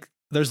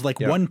 There's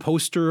one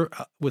poster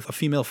with a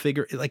female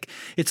figure.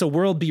 It's a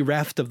world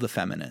bereft of the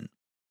feminine.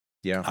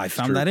 Yeah. I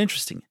found that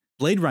interesting.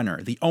 Blade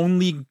Runner, the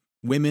only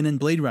women in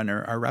Blade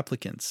Runner are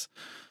replicants.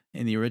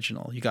 in the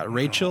original. You got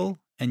Rachel,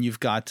 and you've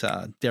got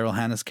Daryl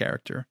Hannah's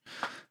character.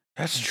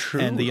 That's true.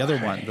 And the other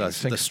one,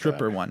 the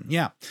stripper one.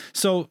 Yeah.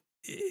 So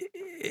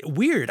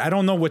weird. I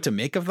don't know what to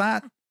make of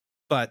that,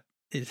 but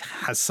it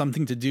has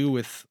something to do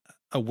with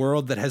a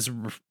world that has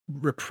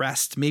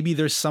repressed. Maybe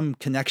there's some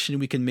connection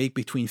we can make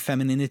between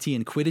femininity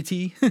and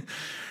quiddity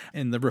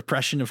and the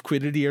repression of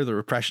quiddity or the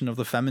repression of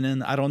the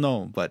feminine. I don't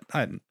know, but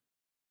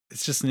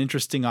it's just an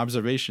interesting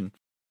observation.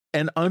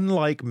 And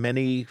unlike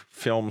many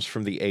films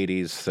from the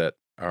 80s that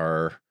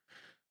are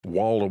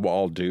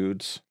wall-to-wall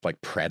dudes, like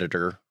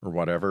Predator or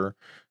whatever,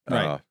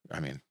 right. I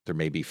mean, there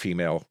may be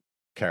female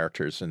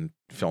characters in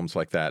films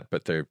like that,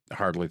 but they're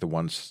hardly the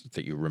ones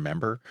that you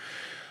remember.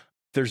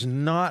 There's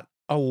not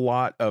a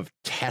lot of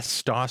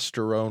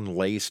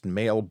testosterone-laced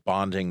male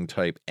bonding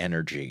type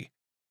energy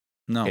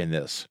in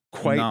this.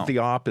 Quite the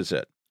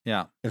opposite.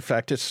 Yeah. In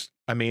fact,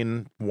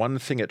 one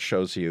thing it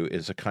shows you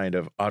is a kind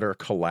of utter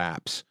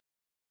collapse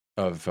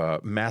of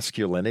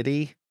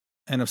masculinity.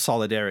 And of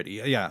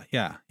solidarity.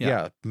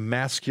 Yeah.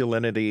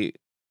 Masculinity,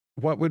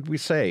 what would we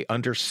say?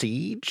 Under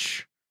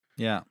siege?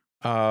 Yeah.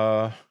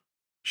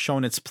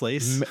 Shown its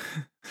place.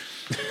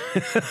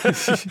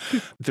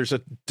 There's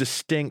a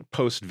distinct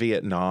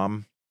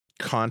post-Vietnam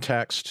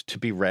context to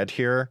be read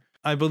here.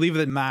 I believe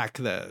that Mac,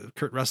 the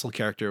Kurt Russell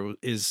character,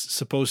 is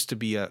supposed to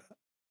be a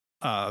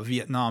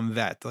Vietnam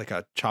vet, like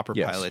a chopper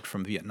pilot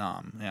from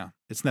Vietnam. Yeah.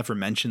 It's never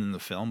mentioned in the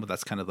film, but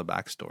that's kind of the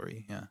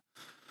backstory. Yeah.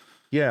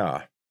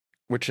 Yeah.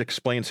 Which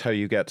explains how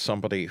you get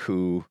somebody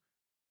who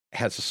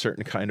has a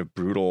certain kind of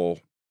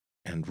brutal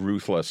and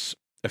ruthless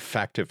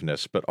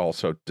effectiveness, but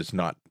also does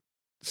not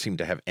seem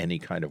to have any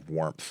kind of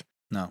warmth.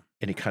 No.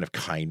 Any kind of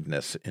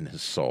kindness in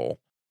his soul.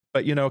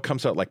 But, it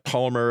comes out like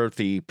Palmer,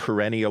 the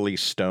perennially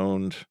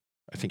stoned,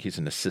 I think he's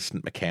an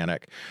assistant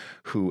mechanic,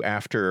 who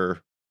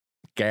after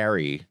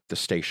Gary, the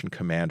station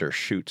commander,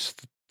 shoots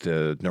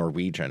the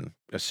Norwegian,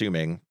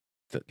 assuming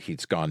that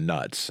he's gone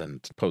nuts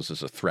and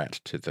poses a threat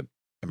to the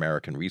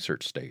American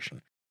research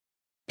station.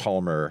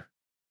 Palmer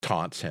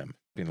taunts him,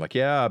 being like,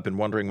 yeah, I've been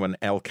wondering when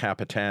El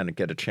Capitan would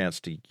get a chance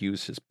to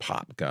use his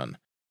pop gun.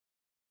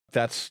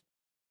 That's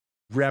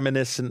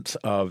reminiscent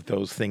of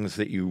those things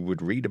that you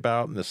would read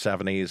about in the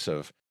 70s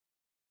of,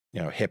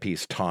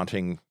 hippies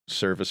taunting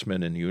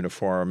servicemen in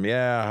uniform.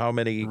 Yeah, how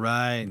many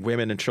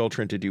women and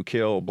children did you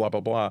kill? Blah, blah,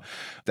 blah.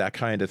 That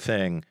kind of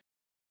thing.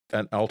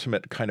 An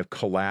ultimate kind of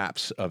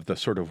collapse of the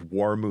sort of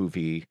war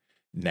movie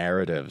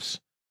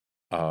narratives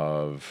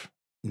of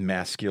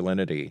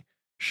masculinity,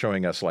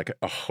 showing us like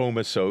a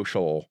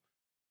homosocial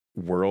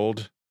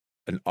world,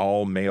 an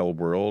all-male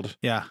world.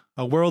 Yeah,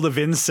 a world of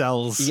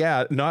incels.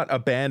 Yeah, not a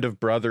band of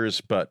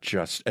brothers, but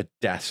just a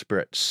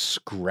desperate,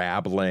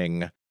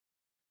 scrabbling,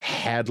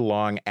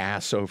 headlong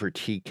ass over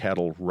tea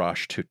kettle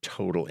rush to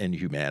total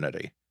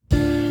inhumanity.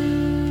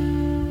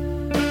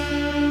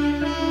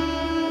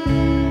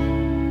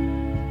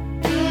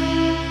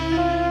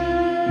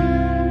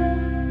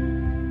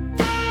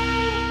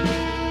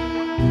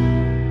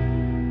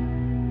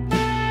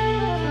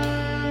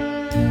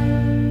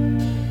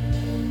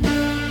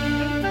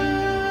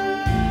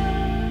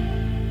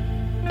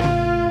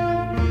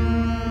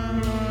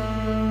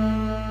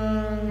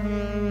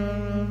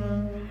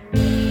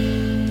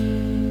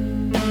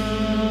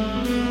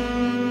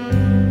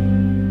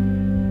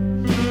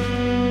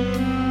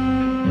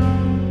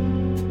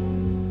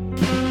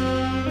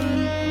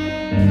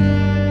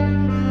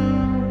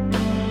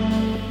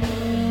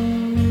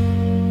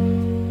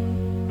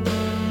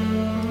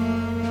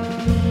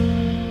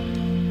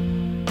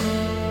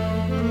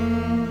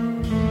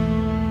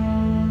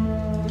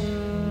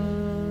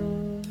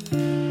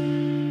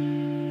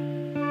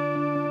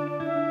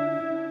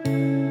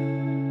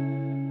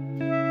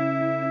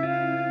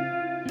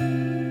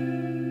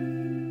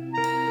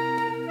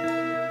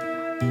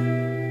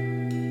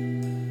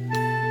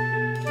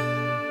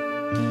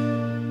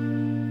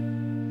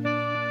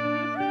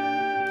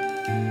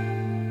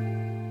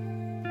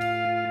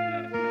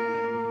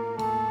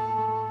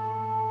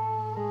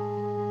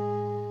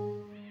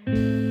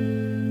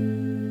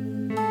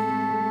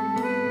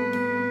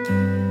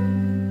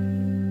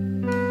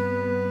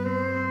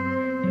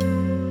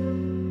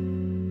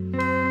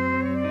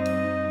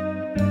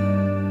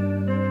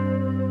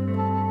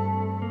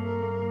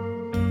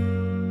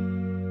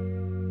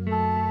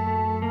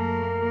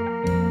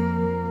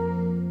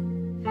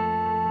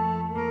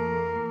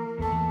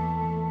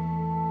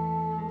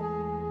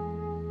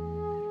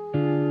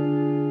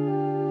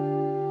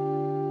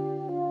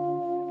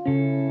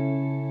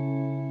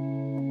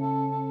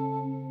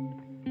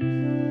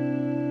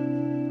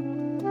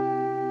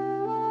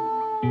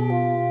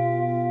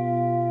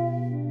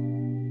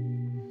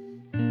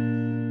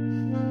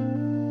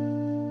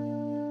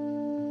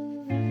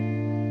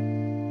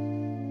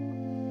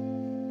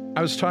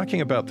 I was talking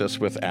about this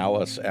with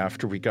Alice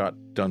after we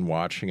got done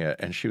watching it,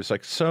 and she was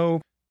like, so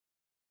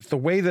the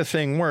way the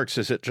thing works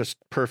is it just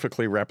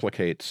perfectly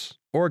replicates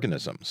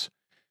organisms.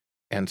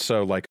 And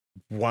so, like,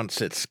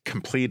 once it's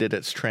completed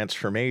its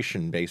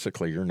transformation,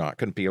 basically, you're not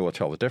going to be able to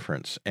tell the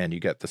difference. And you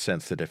get the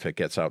sense that if it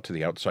gets out to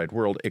the outside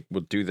world, it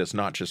will do this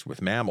not just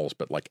with mammals,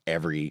 but like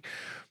every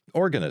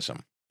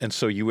organism. And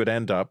so you would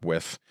end up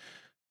with,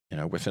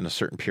 within a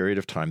certain period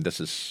of time,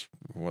 this is,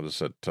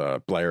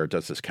 Blair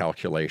does this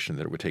calculation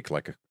that it would take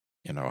like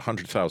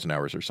 100,000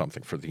 hours or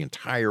something for the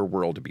entire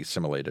world to be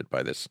assimilated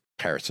by this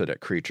parasitic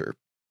creature,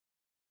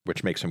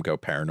 which makes him go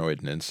paranoid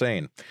and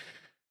insane.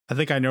 I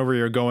think I know where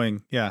you're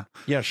going. Yeah.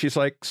 Yeah. She's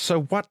like,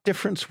 so what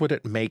difference would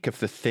it make if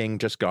the thing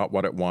just got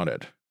what it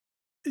wanted?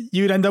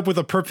 You'd end up with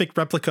a perfect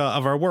replica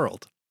of our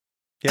world.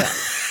 Yeah.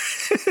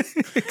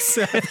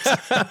 Except.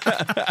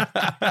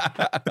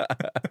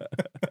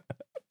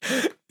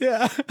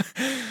 Yeah.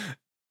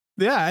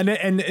 Yeah.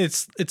 And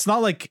it's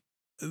not like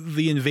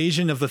the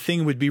invasion of the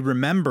thing would be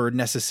remembered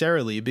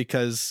necessarily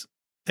because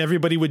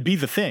everybody would be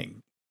the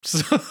thing.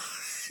 So,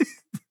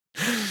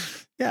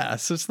 yeah.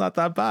 So it's not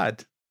that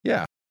bad.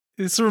 Yeah.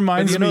 This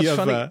reminds me of,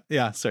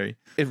 sorry.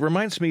 It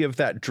reminds me of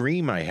that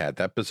dream I had,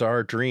 that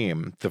bizarre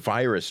dream, the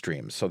virus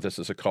dream. So this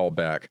is a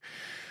callback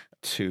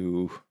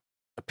to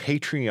a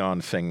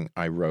Patreon thing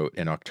I wrote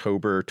in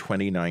October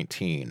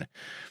 2019.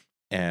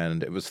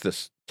 And it was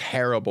this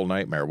terrible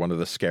nightmare, one of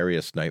the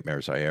scariest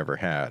nightmares I ever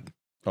had.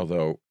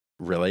 Although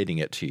relating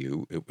it to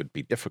you, it would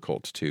be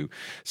difficult to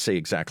say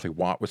exactly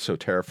what was so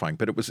terrifying,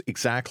 but it was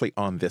exactly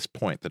on this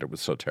point that it was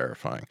so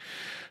terrifying.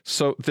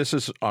 So this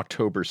is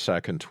October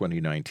 2nd,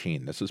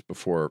 2019. This is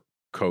before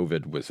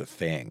COVID was a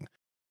thing.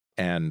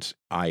 And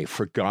I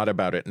forgot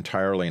about it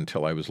entirely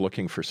until I was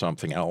looking for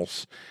something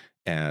else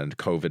and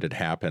COVID had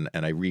happened.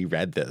 And I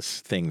reread this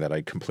thing that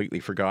I'd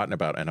completely forgotten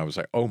about. And I was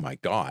like, oh my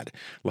God,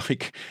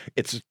 like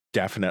it's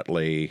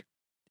definitely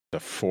the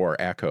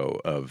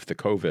forecho of the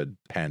COVID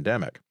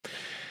pandemic.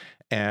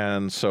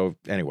 And so,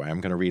 anyway,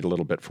 I'm going to read a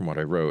little bit from what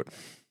I wrote.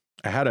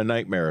 I had a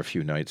nightmare a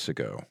few nights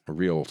ago, a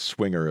real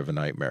swinger of a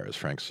nightmare, as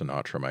Frank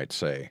Sinatra might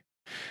say.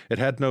 It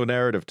had no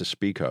narrative to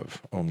speak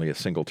of, only a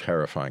single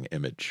terrifying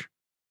image.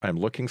 I am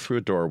looking through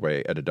a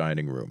doorway at a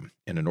dining room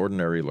in an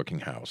ordinary-looking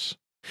house.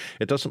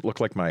 It doesn't look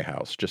like my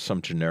house, just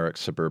some generic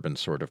suburban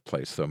sort of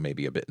place, though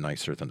maybe a bit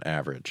nicer than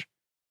average.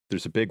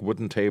 There's a big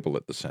wooden table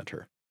at the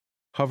center.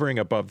 Hovering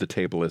above the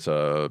table is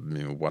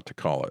an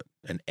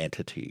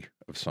entity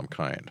of some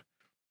kind.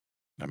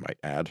 I might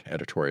add,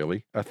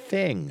 editorially, a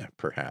thing,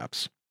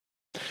 perhaps.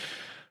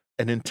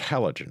 An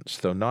intelligence,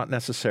 though not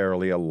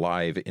necessarily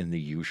alive in the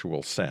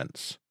usual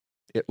sense.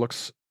 It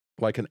looks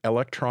like an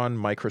electron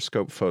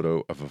microscope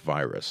photo of a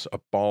virus, a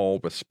ball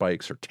with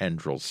spikes or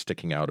tendrils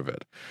sticking out of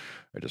it.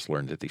 I just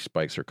learned that these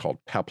spikes are called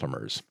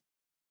peplomers.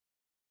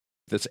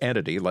 This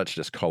entity, let's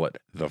just call it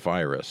the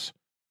virus,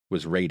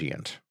 was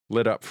radiant,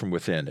 lit up from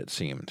within, it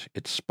seemed,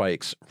 its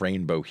spikes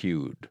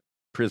rainbow-hued,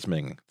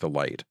 prisming the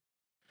light.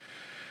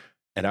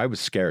 And I was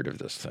scared of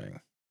this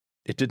thing.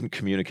 It didn't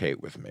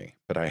communicate with me,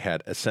 but I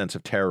had a sense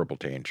of terrible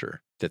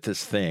danger, that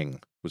this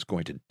thing was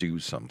going to do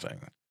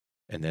something.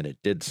 And then it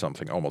did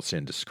something almost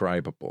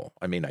indescribable.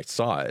 I mean, I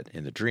saw it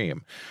in the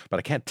dream, but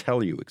I can't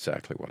tell you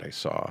exactly what I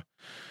saw.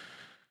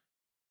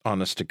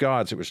 Honest to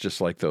gods, it was just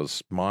like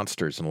those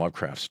monsters in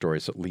Lovecraft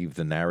stories that leave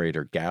the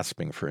narrator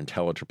gasping for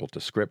intelligible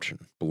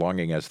description,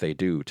 belonging as they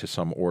do to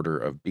some order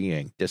of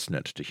being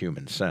dissonant to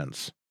human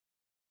sense.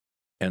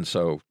 And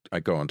so I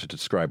go on to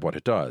describe what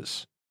it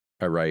does.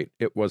 I write,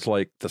 it was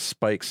like the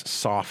spikes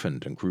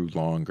softened and grew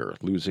longer,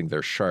 losing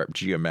their sharp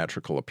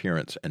geometrical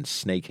appearance and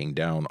snaking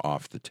down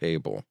off the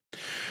table.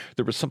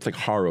 There was something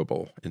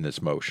horrible in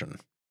this motion.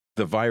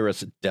 The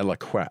virus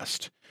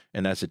deliquesced,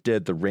 and as it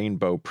did, the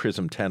rainbow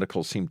prism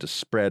tentacles seemed to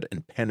spread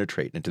and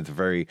penetrate into the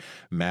very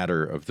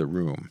matter of the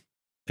room.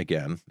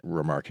 Again,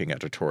 remarking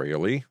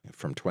editorially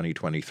from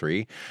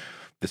 2023,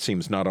 this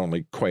seems not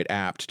only quite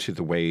apt to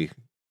the way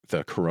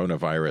the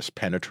coronavirus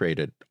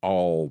penetrated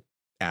all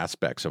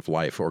aspects of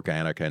life,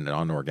 organic and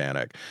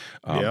unorganic.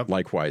 Yep.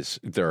 Likewise,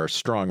 there are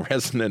strong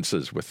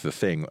resonances with The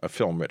Thing, a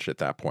film which at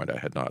that point I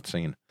had not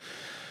seen.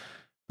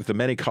 The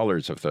many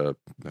colors of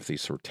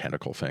these sort of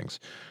tentacle things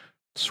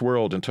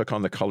swirled and took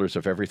on the colors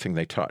of everything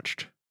they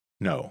touched.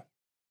 No,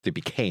 they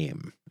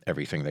became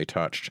everything they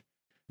touched.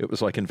 It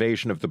was like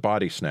Invasion of the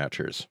Body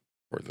Snatchers,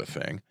 or The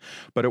Thing.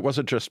 But it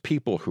wasn't just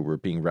people who were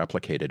being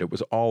replicated, it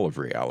was all of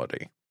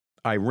reality.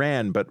 I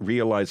ran, but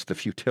realized the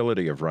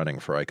futility of running,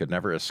 for I could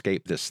never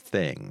escape this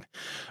thing.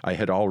 I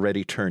had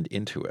already turned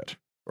into it,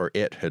 or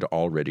it had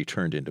already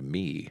turned into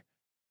me.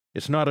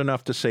 It's not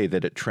enough to say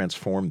that it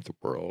transformed the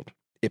world.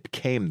 It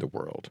became the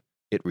world.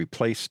 It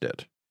replaced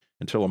it.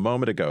 Until a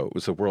moment ago, it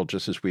was the world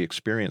just as we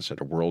experience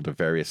it, a world of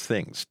various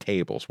things,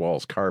 tables,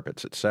 walls,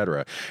 carpets,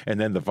 etc. And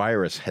then the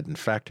virus had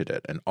infected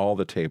it, and all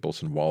the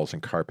tables and walls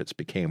and carpets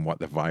became what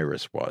the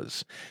virus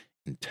was,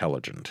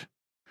 intelligent.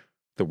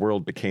 The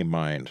world became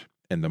mind,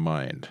 and the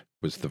mind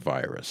was the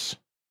virus.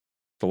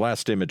 The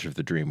last image of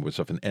the dream was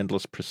of an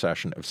endless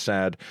procession of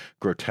sad,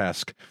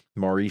 grotesque,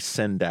 Maurice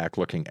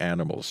Sendak-looking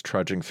animals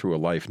trudging through a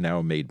life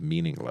now made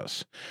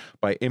meaningless.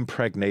 By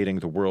impregnating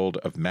the world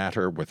of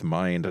matter with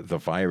mind, the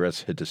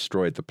virus had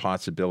destroyed the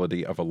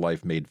possibility of a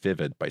life made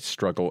vivid by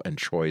struggle and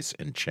choice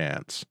and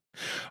chance.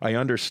 I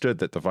understood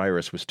that the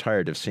virus was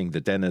tired of seeing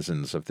the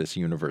denizens of this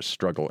universe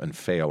struggle and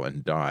fail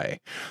and die.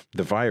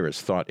 The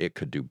virus thought it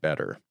could do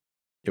better.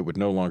 It would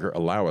no longer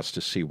allow us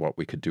to see what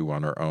we could do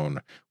on our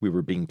own. We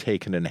were being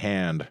taken in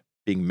hand,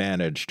 being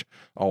managed,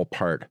 all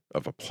part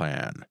of a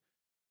plan.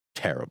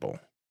 Terrible.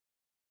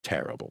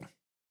 Terrible.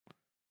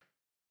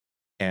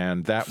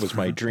 And that was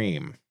my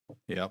dream.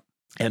 Yep.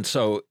 And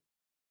so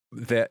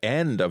the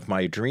end of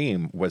my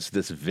dream was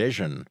this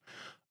vision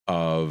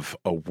of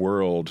a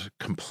world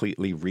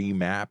completely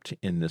remapped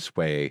in this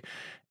way,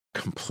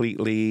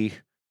 completely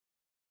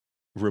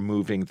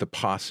removing the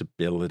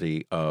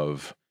possibility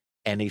of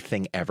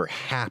anything ever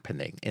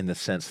happening, in the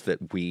sense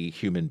that we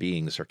human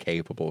beings are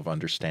capable of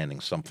understanding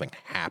something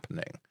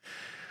happening.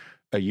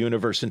 A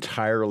universe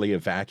entirely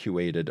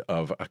evacuated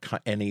of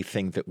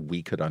anything that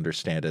we could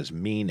understand as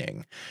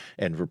meaning,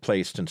 and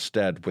replaced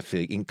instead with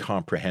the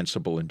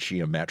incomprehensible and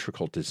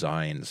geometrical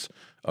designs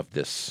of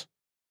this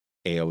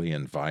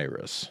alien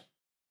virus.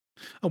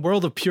 A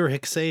world of pure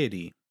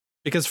Higgsity.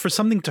 Because for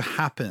something to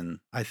happen,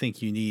 I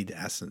think you need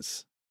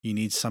essence. You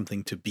need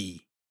something to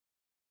be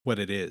what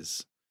it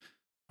is.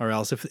 Or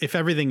else, if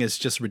everything is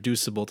just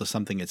reducible to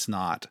something it's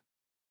not,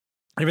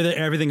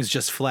 everything is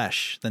just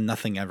flesh, then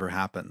nothing ever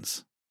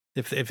happens.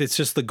 If it's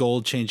just the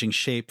gold changing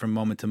shape from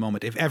moment to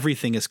moment, if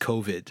everything is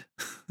COVID,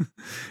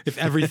 if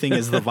everything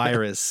is the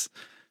virus,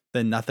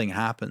 then nothing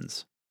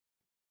happens.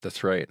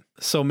 That's right.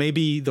 So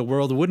maybe the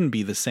world wouldn't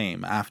be the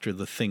same after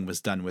the thing was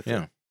done with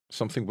it.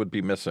 Something would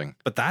be missing.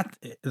 But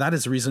that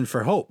is reason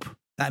for hope.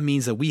 That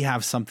means that we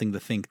have something the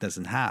thing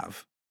doesn't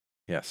have.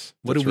 Yes.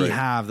 What do we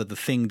have that the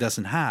thing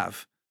doesn't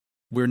have?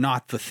 We're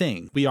not the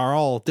thing. We are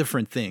all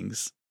different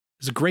things.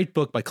 There's a great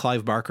book by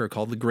Clive Barker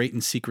called The Great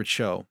and Secret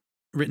Show,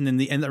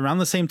 written around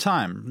the same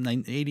time,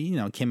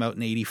 80, came out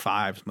in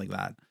 85, something like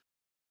that,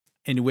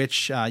 in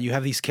which you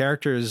have these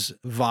characters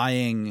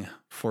vying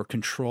for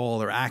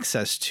control or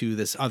access to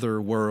this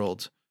other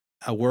world,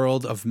 a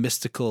world of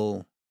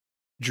mystical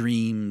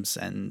dreams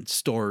and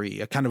story,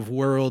 a kind of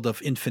world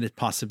of infinite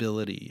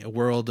possibility, a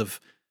world of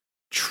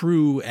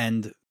true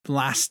and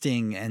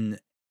lasting and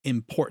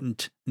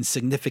important and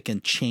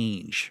significant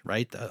change,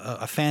 right?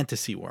 A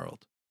fantasy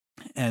world.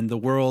 And the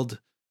world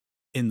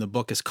in the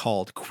book is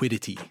called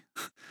quiddity.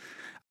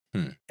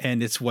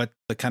 And it's what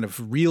the kind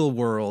of real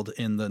world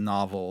in the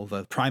novel,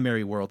 the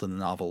primary world in the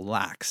novel,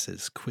 lacks,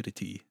 is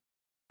quiddity.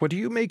 What do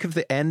you make of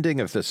the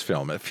ending of this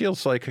film? It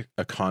feels like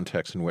a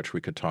context in which we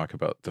could talk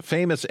about the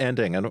famous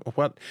ending and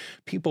what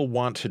people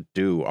want to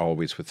do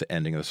always with the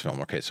ending of this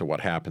film. Okay, so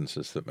what happens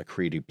is that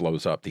MacReady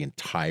blows up the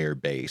entire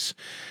base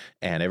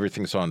and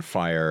everything's on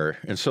fire.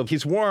 And so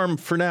he's warm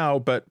for now,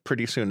 but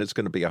pretty soon it's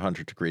going to be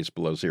 100 degrees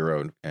below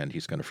zero and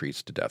he's going to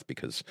freeze to death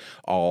because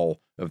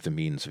all of the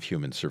means of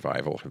human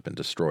survival have been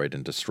destroyed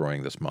in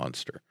destroying this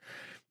monster.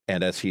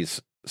 And as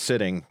he's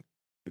sitting,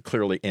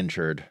 clearly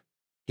injured,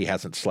 he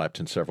hasn't slept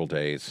in several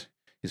days.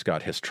 He's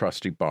got his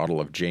trusty bottle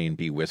of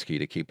J&B whiskey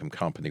to keep him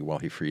company while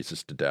he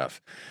freezes to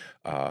death.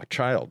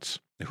 Childs,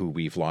 who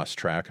we've lost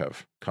track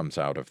of, comes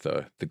out of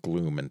the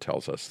gloom and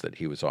tells us that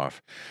he was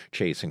off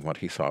chasing what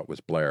he thought was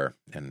Blair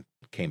and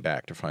came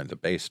back to find the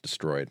base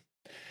destroyed.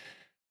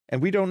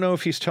 And we don't know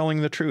if he's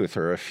telling the truth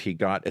or if he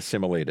got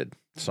assimilated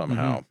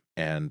somehow. Mm-hmm.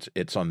 And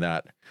it's on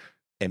that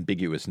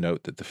ambiguous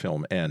note that the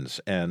film ends.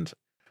 And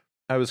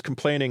I was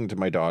complaining to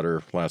my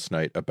daughter last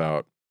night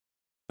about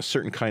a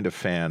certain kind of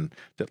fan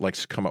that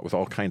likes to come up with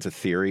all kinds of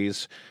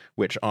theories,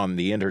 which on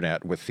the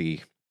internet, with the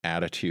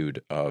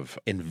attitude of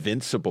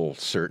invincible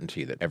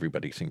certainty that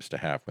everybody seems to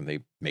have when they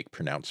make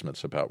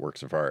pronouncements about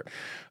works of art,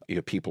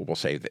 people will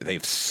say that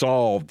they've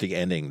solved the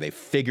ending, they've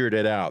figured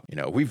it out,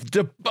 we've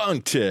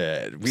debunked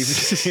it,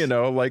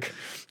 we've, like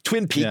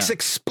Twin Peaks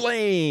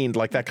explained,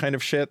 like that kind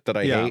of shit that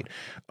I hate.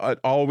 It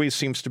always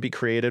seems to be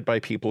created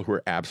by people who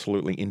are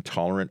absolutely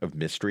intolerant of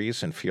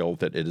mysteries and feel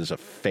that it is a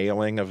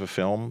failing of a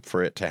film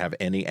for it to have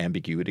any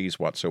ambiguities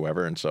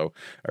whatsoever. And so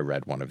I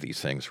read one of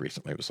these things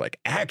recently. It was like,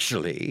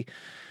 actually,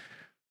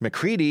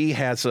 MacReady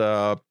has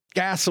a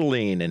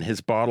gasoline in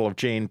his bottle of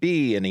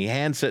J&B and he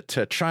hands it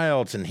to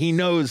Childs and he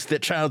knows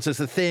that Childs is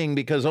the thing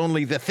because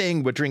only the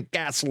thing would drink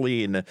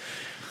gasoline.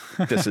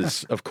 This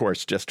is, of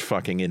course, just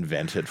fucking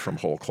invented from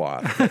whole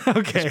cloth.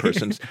 Okay.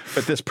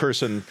 But this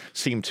person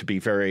seemed to be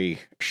very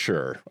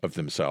sure of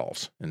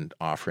themselves in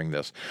offering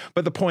this.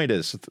 But the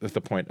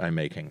point I'm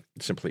making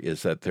simply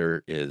is that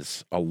there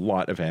is a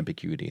lot of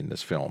ambiguity in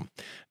this film.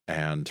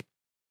 And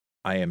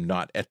I am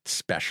not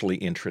especially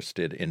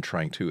interested in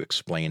trying to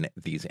explain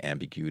these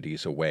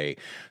ambiguities away.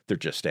 They're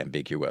just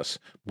ambiguous.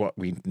 What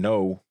we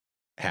know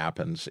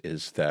happens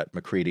is that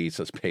MacReady's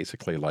is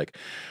basically like,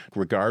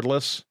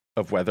 regardless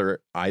of whether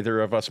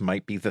either of us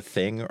might be the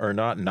thing or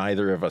not,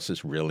 neither of us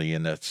is really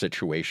in a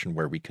situation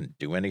where we can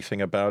do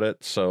anything about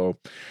it. So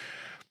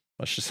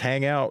let's just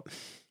hang out,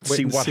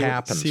 see what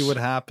happens. See what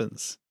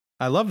happens.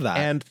 I love that.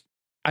 And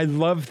I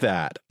love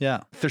that. Yeah.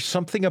 There's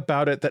something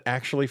about it that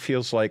actually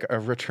feels like a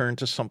return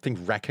to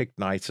something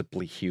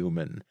recognizably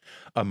human,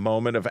 a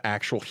moment of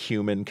actual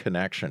human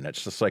connection.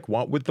 It's just like,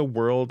 what would the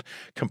world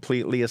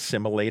completely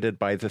assimilated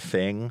by the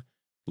thing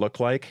look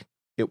like,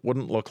 it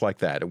wouldn't look like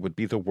that. It would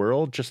be the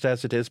world just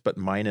as it is, but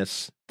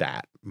minus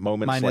that.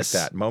 Moments like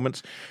that.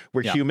 Moments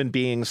where human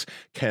beings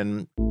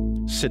can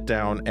sit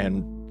down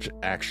and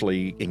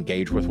actually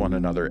engage with one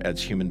another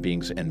as human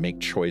beings and make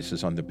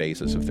choices on the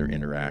basis of their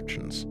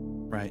interactions.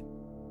 Right.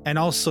 And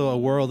also a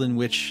world in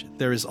which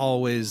there is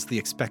always the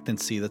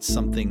expectancy that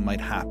something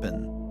might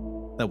happen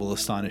that will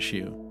astonish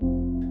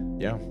you.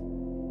 Yeah.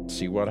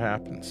 See what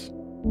happens.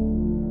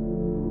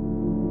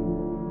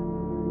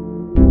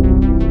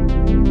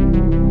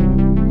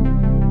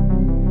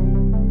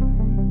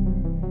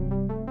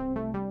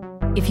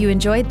 If you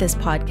enjoyed this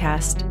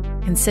podcast,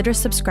 consider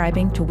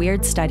subscribing to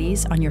Weird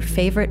Studies on your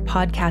favorite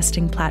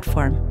podcasting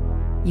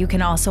platform. You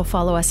can also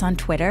follow us on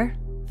Twitter,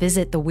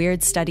 visit the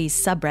Weird Studies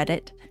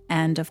subreddit,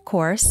 and, of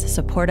course,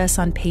 support us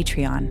on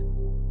Patreon.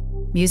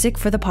 Music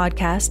for the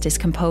podcast is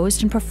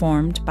composed and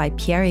performed by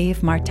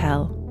Pierre-Yves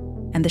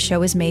Martel, and the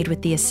show is made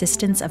with the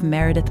assistance of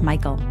Meredith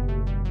Michael.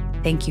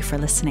 Thank you for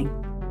listening.